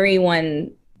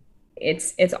 everyone,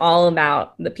 it's all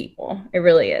about the people. It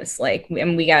really is. Like,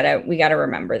 and we gotta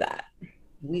remember that.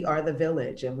 We are the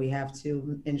village, and we have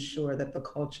to ensure that the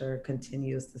culture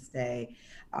continues to stay.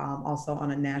 Also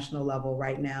on a national level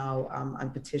right now,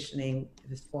 I'm petitioning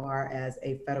as far as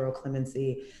a federal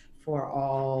clemency for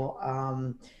all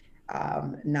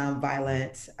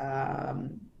nonviolent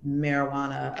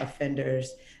marijuana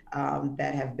offenders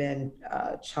that have been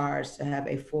charged to have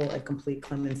a full and complete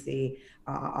clemency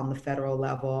on the federal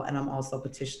level. And I'm also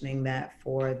petitioning that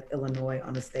for Illinois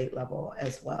on the state level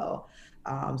as well.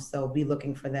 So be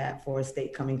looking for that for a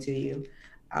state coming to you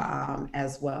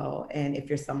as well. And if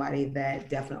you're somebody that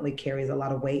definitely carries a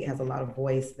lot of weight, has a lot of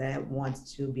voice, that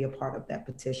wants to be a part of that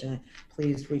petition,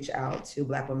 please reach out to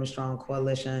Black Women Strong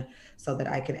Coalition so that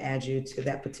I can add you to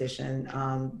that petition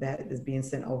that is being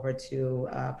sent over to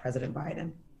President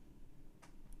Biden.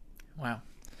 Wow.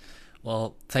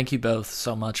 Well, thank you both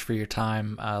so much for your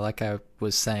time. Like I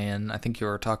was saying, I think you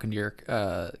were talking to your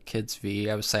kids, V.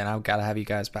 I was saying I've got to have you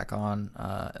guys back on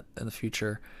in the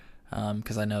future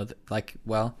because I know that, like,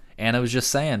 well, Anna was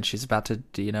just saying she's about to,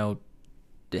 you know,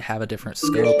 have a different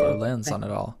scope or lens on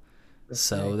it all.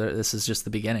 So this is just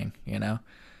the beginning, you know.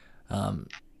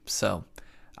 So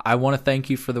I want to thank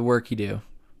you for the work you do,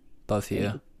 both of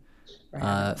you.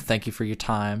 Thank you for your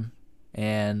time.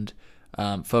 And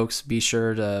folks, be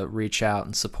sure to reach out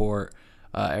and support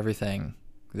everything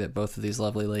that both of these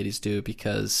lovely ladies do,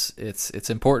 because it's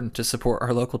important to support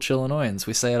our local Chillinoisans.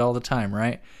 We say it all the time,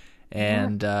 right?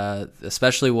 And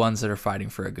especially ones that are fighting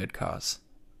for a good cause.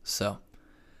 So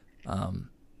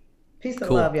peace and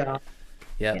love, y'all.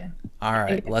 Yep. Yeah. All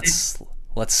right, let's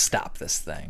stop this thing.